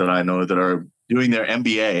athletes that I know that are doing their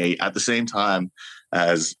MBA at the same time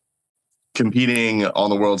as competing on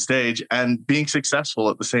the world stage and being successful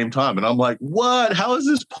at the same time. And I'm like, what? How is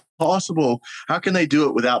this possible? How can they do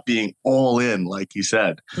it without being all in, like you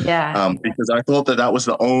said? Yeah. Because I thought that that was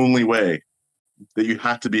the only way, that you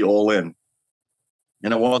had to be all in.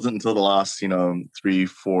 And it wasn't until the last,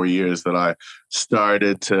 3-4 years that I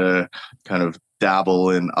started to kind of dabble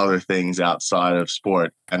in other things outside of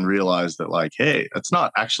sport and realized that, like, hey, that's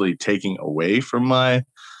not actually taking away from my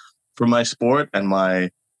sport and my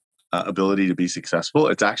ability to be successful.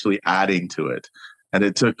 It's actually adding to it. And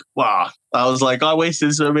it took, wow, I was like, I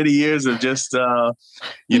wasted so many years of just,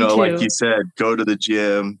 Me like too. you said, go to the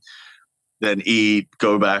gym, then eat,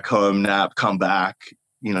 go back home, nap, come back,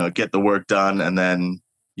 get the work done, and then,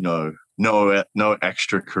 no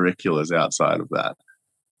extracurriculars outside of that.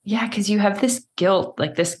 Yeah, because you have this guilt,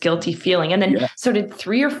 like this guilty feeling. And then, Yeah. so did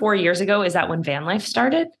 3 or 4 years ago, is that when van life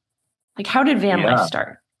started? Like, how did van life Yeah.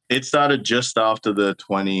 start? It started just after the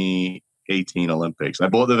 2018 Olympics. I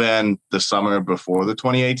bought the van the summer before the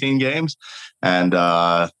 2018 games and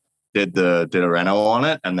did a reno on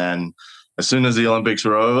it. And then as soon as the Olympics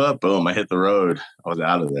were over, boom, I hit the road. I was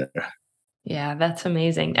out of there. Yeah, that's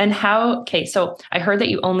amazing. And okay, so I heard that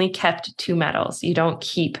you only kept 2 medals. You don't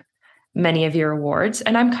keep many of your awards.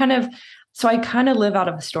 And I kind of live out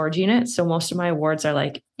of a storage unit. So most of my awards are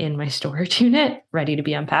like in my storage unit, ready to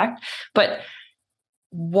be unpacked. But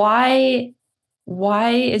why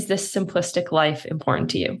is this simplistic life important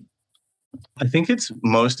to you? I think it's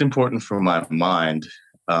most important for my mind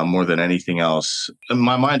more than anything else.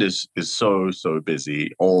 My mind is so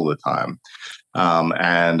busy all the time.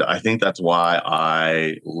 And I think that's why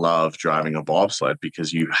I love driving a bobsled,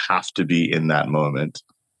 because you have to be in that moment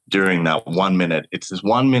during that 1 minute. It's this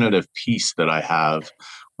 1 minute of peace that I have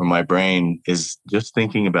where my brain is just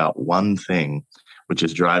thinking about one thing, which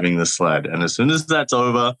is driving the sled. And as soon as that's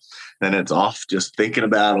over, then it's off just thinking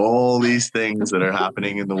about all these things that are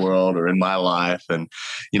happening in the world or in my life. And,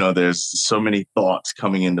 there's so many thoughts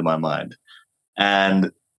coming into my mind.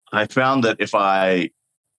 And I found that if I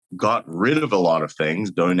got rid of a lot of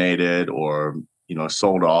things, donated or,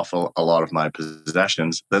 sold off a lot of my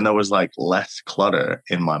possessions, then there was like less clutter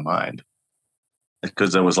in my mind,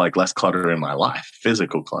 because there was like less clutter in my life,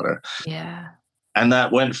 physical clutter. Yeah. And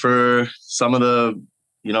that went for some of the,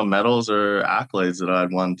 medals or accolades that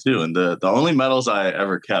I'd won too. And the only medals I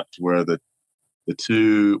ever kept were the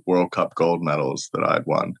 2 World Cup gold medals that I'd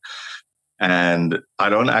won. And I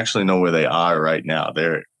don't actually know where they are right now.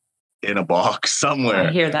 They're in a box somewhere.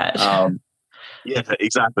 I hear that. Yeah,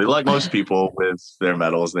 exactly. Like most people with their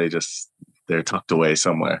medals, they're tucked away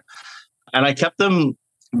somewhere. And I kept them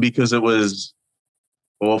because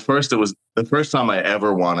first it was the first time I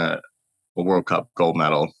ever won a World Cup gold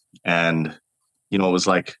medal. And, it was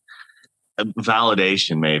like a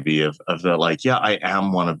validation maybe of the, like, yeah, I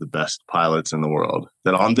am one of the best pilots in the world.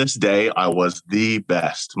 That on this day, I was the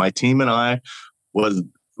best. My team and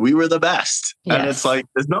we were the best. Yes. And it's like,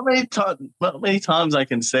 there's not many times I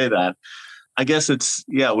can say that. I guess it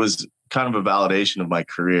was kind of a validation of my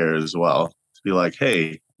career as well, to be like,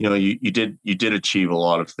 hey, you did achieve a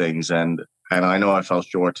lot of things. And I know I fell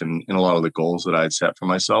short in a lot of the goals that I had set for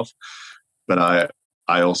myself, but I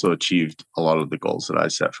also achieved a lot of the goals that I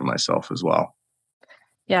set for myself as well.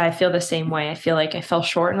 Yeah, I feel the same way. I feel like I fell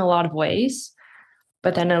short in a lot of ways,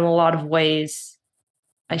 but then in a lot of ways,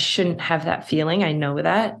 I shouldn't have that feeling. I know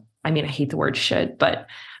that. I mean, I hate the word should, but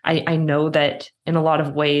I know that in a lot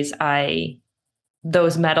of ways,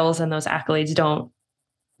 those medals and those accolades don't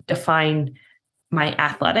define my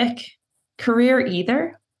athletic career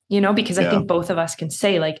either, because I think both of us can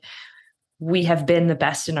say, like, we have been the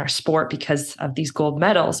best in our sport because of these gold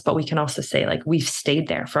medals, but we can also say, like, we've stayed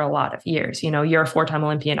there for a lot of years. You're a 4-time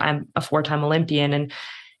Olympian. I'm a 4-time Olympian. And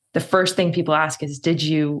the first thing people ask is, did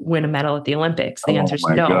you win a medal at the Olympics? The answer is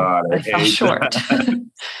no. God, I fell short.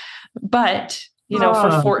 But,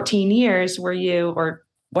 for 14 years, were you, or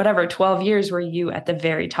whatever, 12 years, were you at the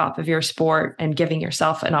very top of your sport and giving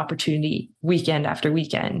yourself an opportunity weekend after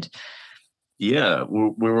weekend? Yeah, we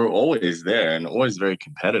were always there and always very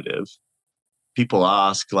competitive. People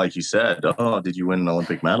ask, like you said, oh, did you win an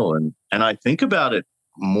Olympic medal? And I think about it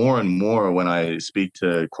more and more when I speak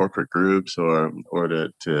to corporate groups or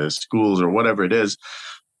to schools or whatever it is.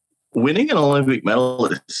 Winning an Olympic medal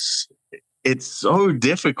it's so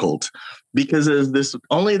difficult because there's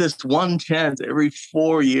only this one chance every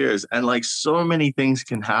 4 years, and like so many things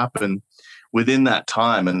can happen within that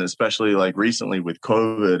time, and especially like recently with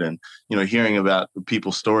COVID, and hearing about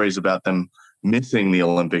people's stories about them missing the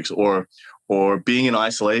Olympics, or being in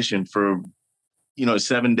isolation for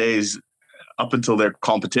 7 days up until their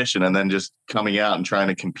competition, and then just coming out and trying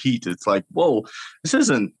to compete. It's like, whoa, this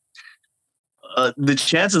isn't the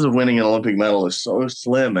chances of winning an Olympic medal is so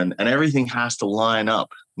slim, and everything has to line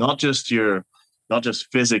up, not just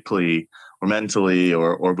physically or mentally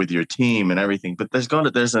or with your team and everything, but there's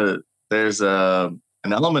an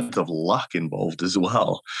element of luck involved as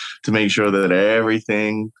well, to make sure that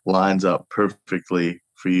everything lines up perfectly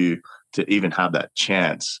for you to even have that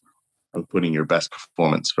chance of putting your best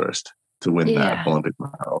performance first to win that Olympic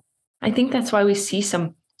medal. I think that's why we see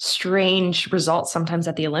some strange results sometimes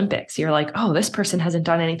at the Olympics. You're like, oh, this person hasn't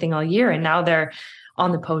done anything all year, and now they're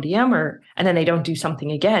on the podium, and then they don't do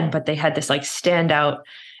something again, but they had this like standout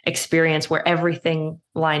experience where everything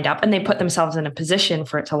lined up, and they put themselves in a position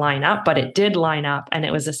for it to line up, but it did line up, and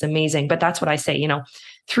it was this amazing. But that's what I say,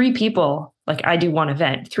 3 people, like I do one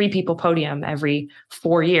event, 3 people podium every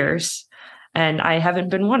 4 years, and I haven't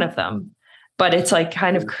been one of them. But it's like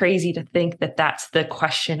kind of crazy to think that that's the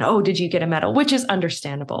question. Oh, did you get a medal? Which is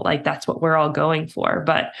understandable. Like that's what we're all going for.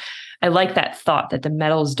 But I like that thought that the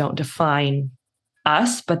medals don't define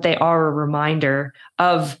us, but they are a reminder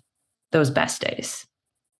of those best days.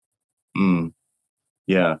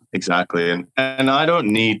 Yeah, exactly. And I don't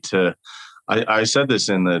need to, I said this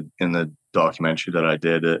in the documentary that I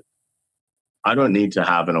did, I don't need to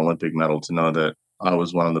have an Olympic medal to know that I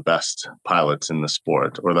was one of the best pilots in the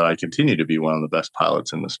sport, or that I continue to be one of the best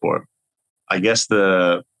pilots in the sport. I guess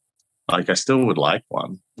I still would like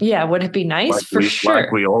one. Yeah, would it be nice? For sure.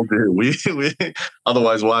 Like we all do. We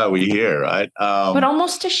otherwise, why are we here, right? But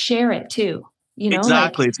almost to share it too.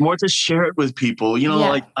 Exactly. It's more to share it with people.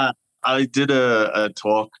 Like I did a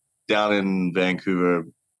talk down in Vancouver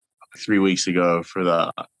 3 weeks ago for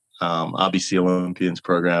the RBC Olympians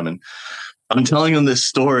program, and I'm telling them this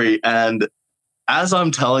story, and as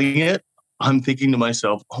I'm telling it, I'm thinking to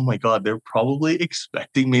myself, oh my God, they're probably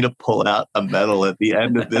expecting me to pull out a medal at the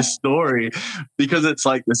end of this story, because it's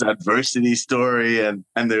like this adversity story, and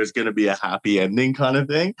there's going to be a happy ending kind of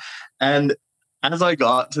thing. And as I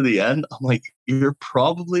got to the end, I'm like, you're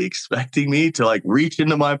probably expecting me to like reach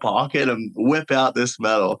into my pocket and whip out this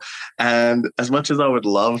medal. And as much as I would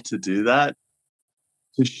love to do that,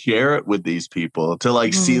 to share it with these people, to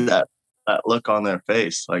like see that look on their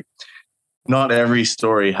face, like, not every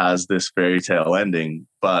story has this fairy tale ending,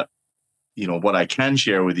 but what I can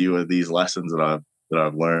share with you are these lessons that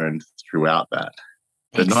I've learned throughout that.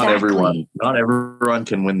 That exactly. not everyone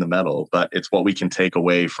can win the medal, but it's what we can take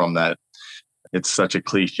away from that. It's such a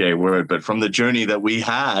cliche word, but from the journey that we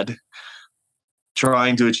had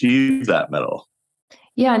trying to achieve that medal.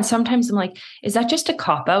 Yeah. And sometimes I'm like, is that just a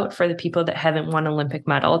cop out for the people that haven't won Olympic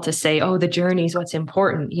medal to say, oh, the journey is what's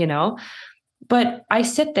important, But I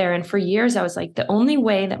sit there, and for years I was like, the only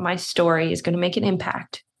way that my story is going to make an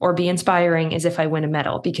impact or be inspiring is if I win a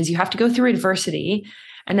medal, because you have to go through adversity,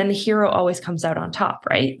 and then the hero always comes out on top,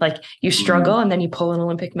 right? Like you struggle and then you pull an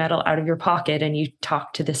Olympic medal out of your pocket and you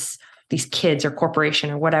talk to these kids or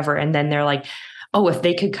corporation or whatever. And then they're like, oh, if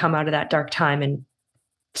they could come out of that dark time and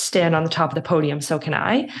stand on the top of the podium, so can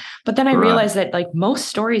I. But then I realized that like most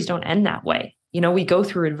stories don't end that way. We go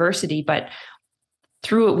through adversity, but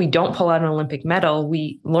through it, we don't pull out an Olympic medal.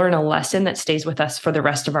 We learn a lesson that stays with us for the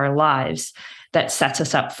rest of our lives, that sets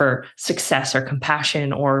us up for success or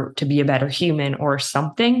compassion or to be a better human or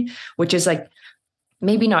something, which is like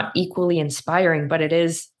maybe not equally inspiring, but it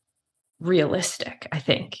is realistic, I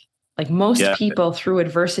think. Like most people through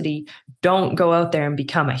adversity don't go out there and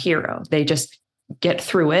become a hero. They just get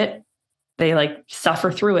through it. They like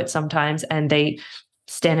suffer through it sometimes, and they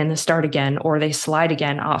stand in the start again, or they slide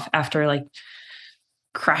again off after like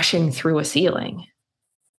crashing through a ceiling.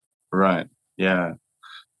 Right. Yeah.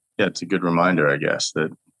 Yeah. It's a good reminder, I guess, that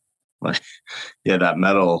like, that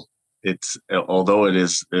medal, it's, although it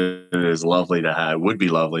is lovely to have, would be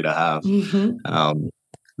lovely to have.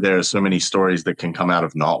 There are so many stories that can come out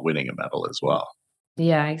of not winning a medal as well.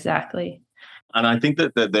 Yeah, exactly. And I think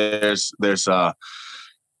that there's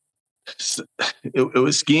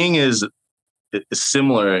skiing is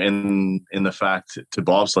similar in the fact to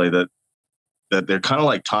bobsleigh that they're kind of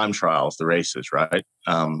like time trials, the races, right?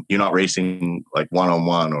 You're not racing like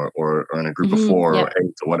one-on-one or in a group of 4 or 8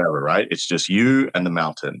 or whatever, right? It's just you and the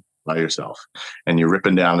mountain by yourself, and you're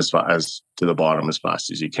ripping down as far as to the bottom as fast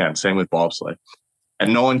as you can. Same with bobsleigh,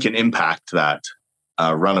 and no one can impact that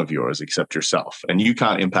run of yours except yourself, and you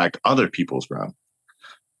can't impact other people's run.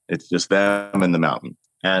 It's just them and the mountain.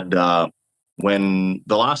 And when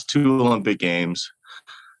the last 2 Olympic Games,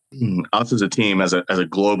 us as a team, as a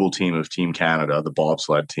global team of Team Canada, the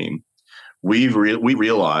bobsled team, we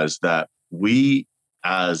realized that we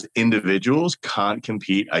as individuals can't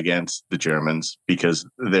compete against the Germans because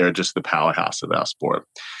they're just the powerhouse of our sport.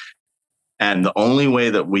 And the only way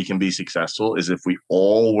that we can be successful is if we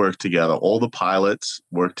all work together, all the pilots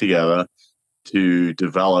work together to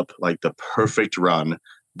develop like the perfect run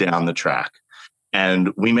down the track.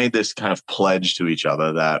 And we made this kind of pledge to each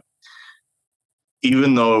other that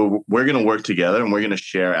even though we're going to work together and we're going to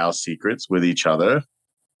share our secrets with each other,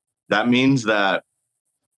 that means that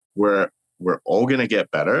we're all going to get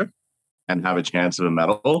better and have a chance of a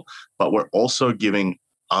medal, but we're also giving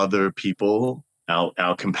other people,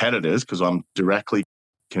 our competitors, because I'm directly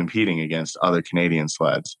competing against other Canadian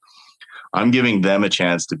sleds, I'm giving them a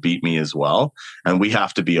chance to beat me as well. And we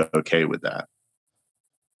have to be okay with that.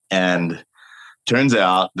 And turns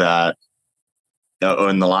out that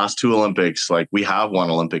in the last two Olympics, like we have won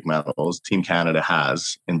Olympic medals, Team Canada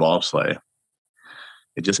has in bobsleigh.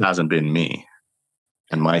 It just hasn't been me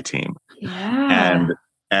and my team. Yeah.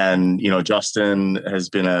 And Justin has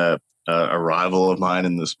been a rival of mine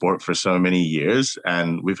in the sport for so many years,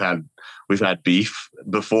 and we've had beef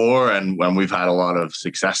before, and when we've had a lot of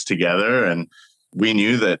success together, and we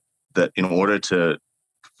knew that in order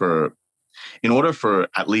for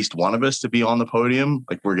at least one of us to be on the podium,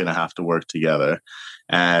 like we're going to have to work together.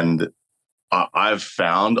 And I've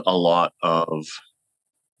found a lot of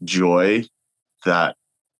joy that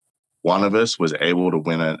one of us was able to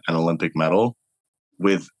win an Olympic medal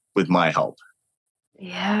with my help.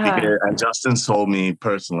 Yeah. And Justin told me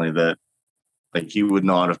personally that like he would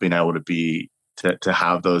not have been able to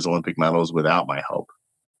have those Olympic medals without my help.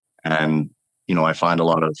 And I find a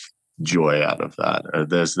lot of joy out of that.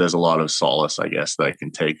 There's a lot of solace, I guess, that I can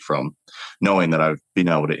take from knowing that I've been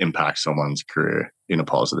able to impact someone's career in a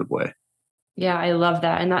positive way. Yeah, I love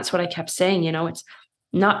that. And that's what I kept saying, it's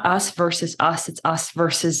not us versus us, it's us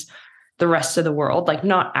versus the rest of the world. Like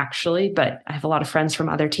not actually, but I have a lot of friends from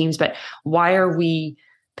other teams, but why are we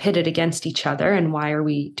pitted against each other? And why are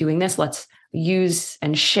we doing this? Let's use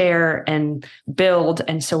and share and build.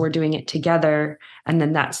 And so we're doing it together. And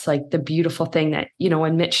then that's like the beautiful thing that,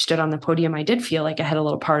 when Mitch stood on the podium, I did feel like I had a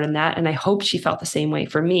little part in that. And I hope she felt the same way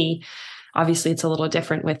for me. Obviously it's a little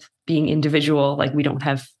different with being individual. Like we don't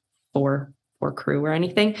have four crew or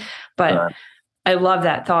anything, but I love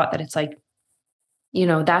that thought that it's like,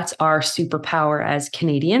 that's our superpower as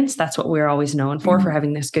Canadians. That's what we're always known for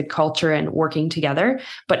having this good culture and working together.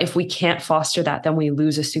 But if we can't foster that, then we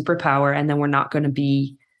lose a superpower. And then we're not going to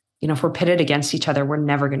be, if we're pitted against each other, we're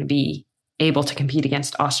never going to be able to compete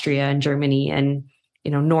against Austria and Germany and,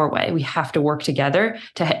 Norway. We have to work together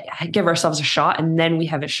to give ourselves a shot. And then we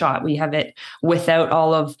have a shot. We have it without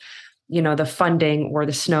all of, the funding or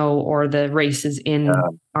the snow or the races in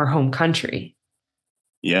our home country.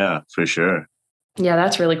 Yeah, for sure. Yeah,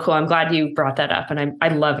 that's really cool. I'm glad you brought that up. And I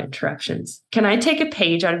love interruptions. Can I take a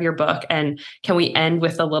page out of your book and can we end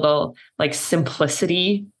with a little like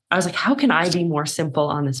simplicity? I was like, how can I be more simple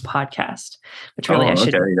on this podcast? Which really I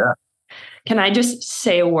should. Okay, yeah. Can I just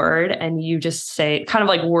say a word and you just say kind of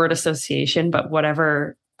like word association, but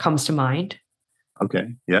whatever comes to mind?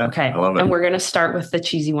 Okay. Yeah. Okay. I love it. And we're going to start with the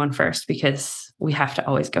cheesy one first because we have to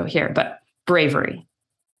always go here, but bravery.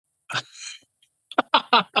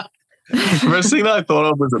 First thing that I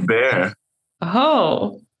thought of was a bear.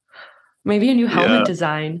 Oh, maybe a new helmet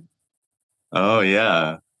design. Oh,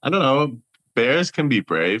 yeah. I don't know. Bears can be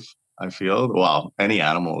brave, I feel. Well, any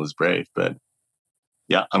animal is brave, but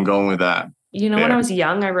yeah, I'm going with that. When I was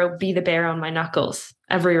young, I wrote "Be the Bear" on my knuckles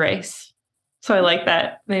every race. So I like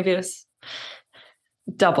that. Maybe it was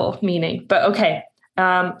double meaning, but okay.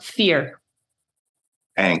 Fear.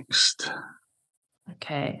 Angst.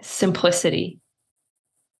 Okay. Simplicity.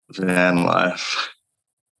 Van life.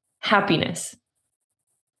 Happiness.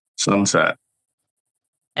 Sunset.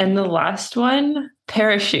 And the last one,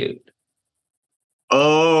 parachute.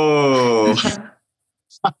 Oh.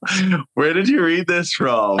 Where did you read this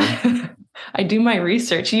from? I do my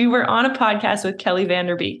research. You were on a podcast with Kelly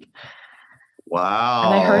Vanderbeek.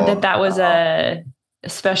 Wow. And I heard that was a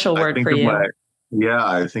special word for you.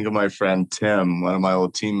 I think of my friend Tim, one of my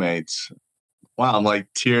old teammates. Wow, I'm like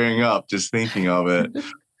tearing up just thinking of it.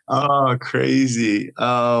 Oh, crazy.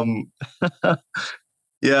 Yeah.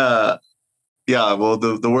 Well,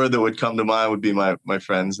 the word that would come to mind would be my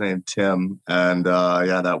friend's name, Tim. And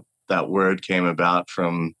that word came about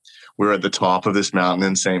from, we were at the top of this mountain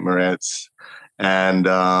in St. Moritz, and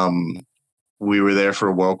we were there for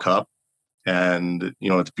a World Cup, and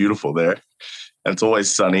it's beautiful there, and it's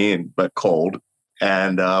always sunny but cold.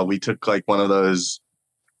 And we took like one of those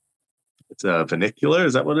it's a funicular.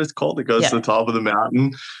 Is that what it's called? It goes to Yeah. the top of the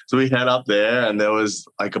mountain. So we head up there, and there was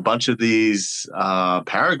like a bunch of these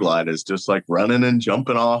paragliders just like running and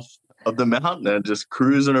jumping off of the mountain and just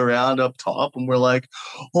cruising around up top. And we're like,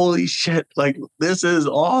 holy shit, like this is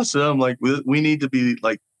awesome. Like we need to be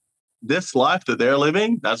like this life that they're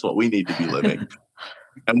living. That's what we need to be living.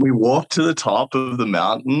 And we walked to the top of the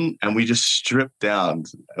mountain and we just stripped down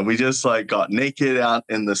and we just like got naked out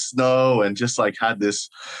in the snow and just like had this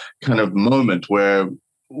kind of moment where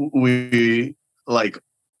we like,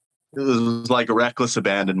 it was like a reckless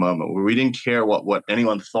abandon moment where we didn't care what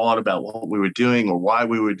anyone thought about what we were doing or why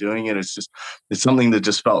we were doing it. It's something that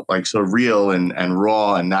just felt like so real and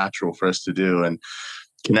raw and natural for us to do, and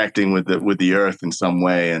connecting with the earth in some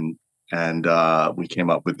way. And we came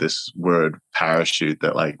up with this word parachute,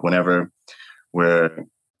 that like whenever we're,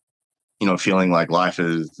 you know, feeling like life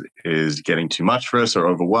is getting too much for us or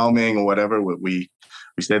overwhelming or whatever, we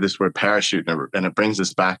say this word parachute, and it brings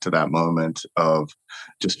us back to that moment of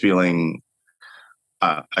just feeling,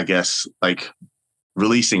 I guess, like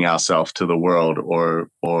releasing ourselves to the world, or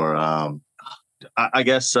I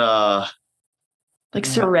guess like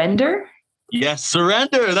surrender. Yes,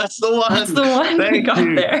 surrender. That's the one. That's the one. Thank We got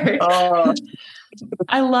you. there.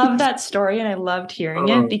 I love that story, and I loved hearing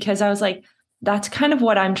it because I was like, that's kind of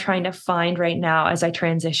what I'm trying to find right now as I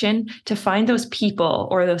transition, to find those people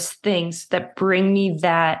or those things that bring me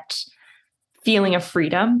that feeling of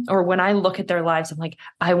freedom. Or when I look at their lives, I'm like,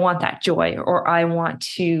 I want that joy, or I want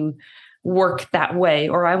to work that way,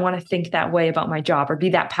 or I want to think that way about my job or be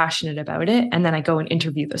that passionate about it. And then I go and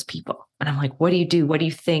interview those people. And I'm like, what do you do? What do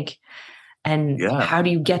you think? And how do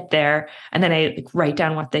you get there? And then I write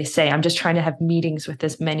down what they say. I'm just trying to have meetings with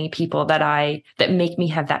as many people that make me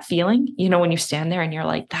have that feeling, you know, when you stand there and you're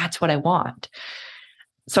like, that's what I want.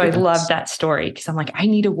 So I love that story because I'm like, I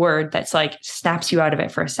need a word that's like snaps you out of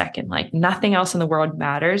it for a second. Like nothing else in the world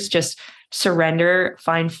matters. Just surrender,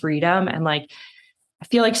 find freedom. And like, I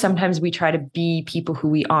feel like sometimes we try to be people who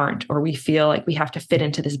we aren't, or we feel like we have to fit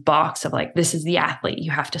into this box of like, this is the athlete. You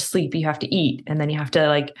have to sleep, you have to eat, and then you have to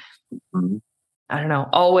like, I don't know,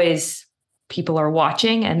 always people are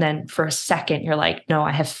watching. And then for a second, you're like, no,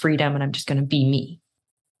 I have freedom and I'm just going to be me.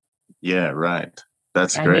 Yeah, right.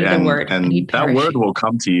 That's I great. Need the word. And that word will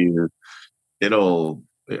come to you. It'll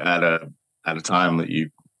at a time that you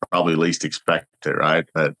probably least expect it, right?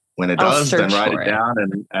 But when it does, then write it down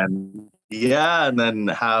and yeah, and then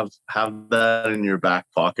have that in your back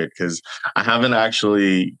pocket. Because I haven't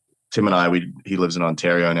actually, Tim and I, he lives in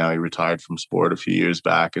Ontario now. He retired from sport a few years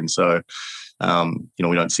back. And so, you know,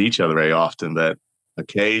 we don't see each other very often, but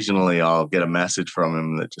occasionally I'll get a message from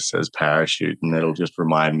him that just says parachute, and it'll just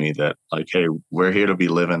remind me that like, hey, we're here to be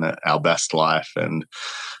living our best life. And,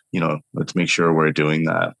 you know, let's make sure we're doing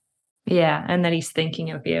that. Yeah. And that he's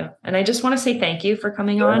thinking of you. And I just want to say thank you for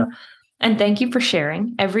coming on. And thank you for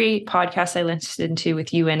sharing. Every podcast I listen to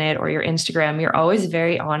with you in it, or your Instagram, you're always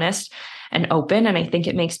very honest and open. And I think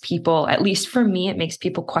it makes people, at least for me, it makes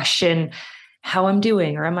people question how I'm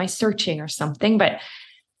doing, or am I searching or something? But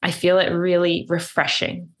I feel it really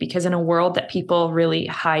refreshing, because in a world that people really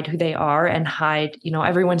hide who they are and hide, you know,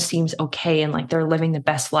 everyone seems okay and like they're living the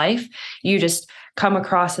best life. You just come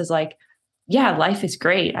across as like, yeah, life is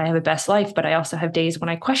great. I have a best life, but I also have days when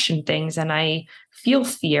I question things and I feel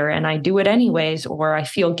fear and I do it anyways, or I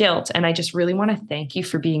feel guilt. And I just really want to thank you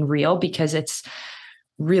for being real, because it's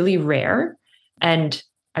really rare. And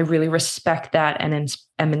I really respect that and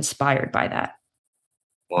am inspired by that.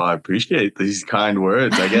 Well, I appreciate these kind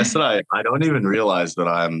words. I guess that I don't even realize that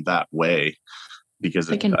I'm that way, because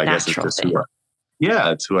like I guess it's just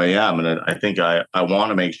it's who I am. And I think I want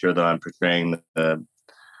to make sure that I'm portraying the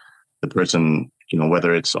person, you know,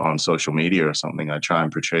 whether it's on social media or something, I try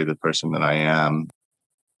and portray the person that I am.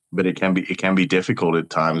 But it can be difficult at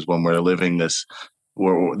times when we're living this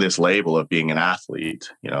label of being an athlete,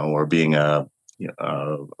 you know, or being a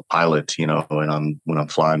pilot, you know, when I'm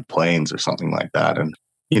flying planes or something like that. And,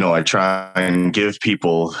 you know, I try and give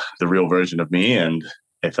people the real version of me. And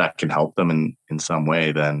if that can help them in some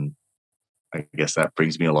way, then I guess that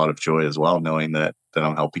brings me a lot of joy as well, knowing that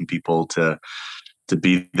I'm helping people to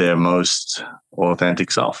be their most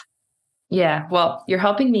authentic self. Yeah. Well, you're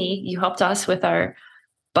helping me. You helped us with our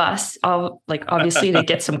bus, obviously to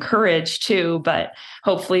get some courage too, but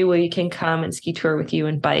hopefully we can come and ski tour with you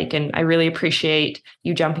and bike. And I really appreciate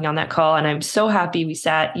you jumping on that call. And I'm so happy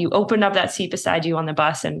you opened up that seat beside you on the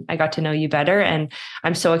bus, and I got to know you better. And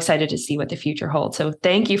I'm so excited to see what the future holds. So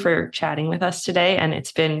thank you for chatting with us today. And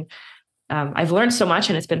it's been, I've learned so much,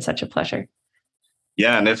 and it's been such a pleasure.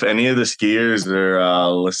 Yeah, and if any of the skiers are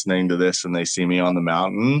listening to this and they see me on the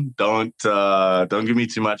mountain, don't give me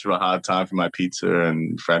too much of a hard time for my pizza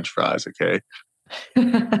and French fries, okay?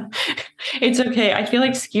 It's okay. I feel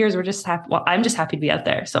like skiers were just happy. Well, I'm just happy to be out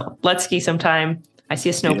there. So let's ski sometime. I see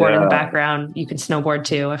a snowboard in the background. You can snowboard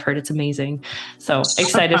too. I've heard it's amazing. So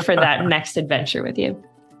excited for that next adventure with you.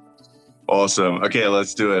 Awesome. Okay,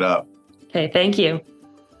 let's do it up. Okay, thank you.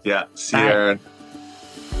 Yeah, see you, Aaron.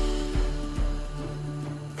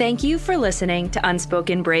 Thank you for listening to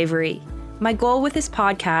Unspoken Bravery. My goal with this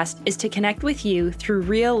podcast is to connect with you through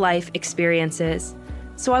real life experiences.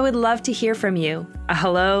 So I would love to hear from you. A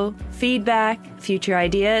hello, feedback, future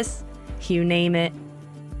ideas, you name it.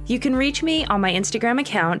 You can reach me on my Instagram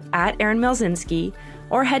account at Erin Melzinski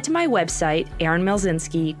or head to my website,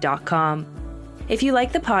 erinmelzinski.com. If you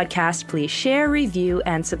like the podcast, please share, review,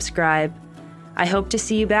 and subscribe. I hope to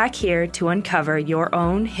see you back here to uncover your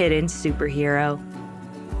own hidden superhero.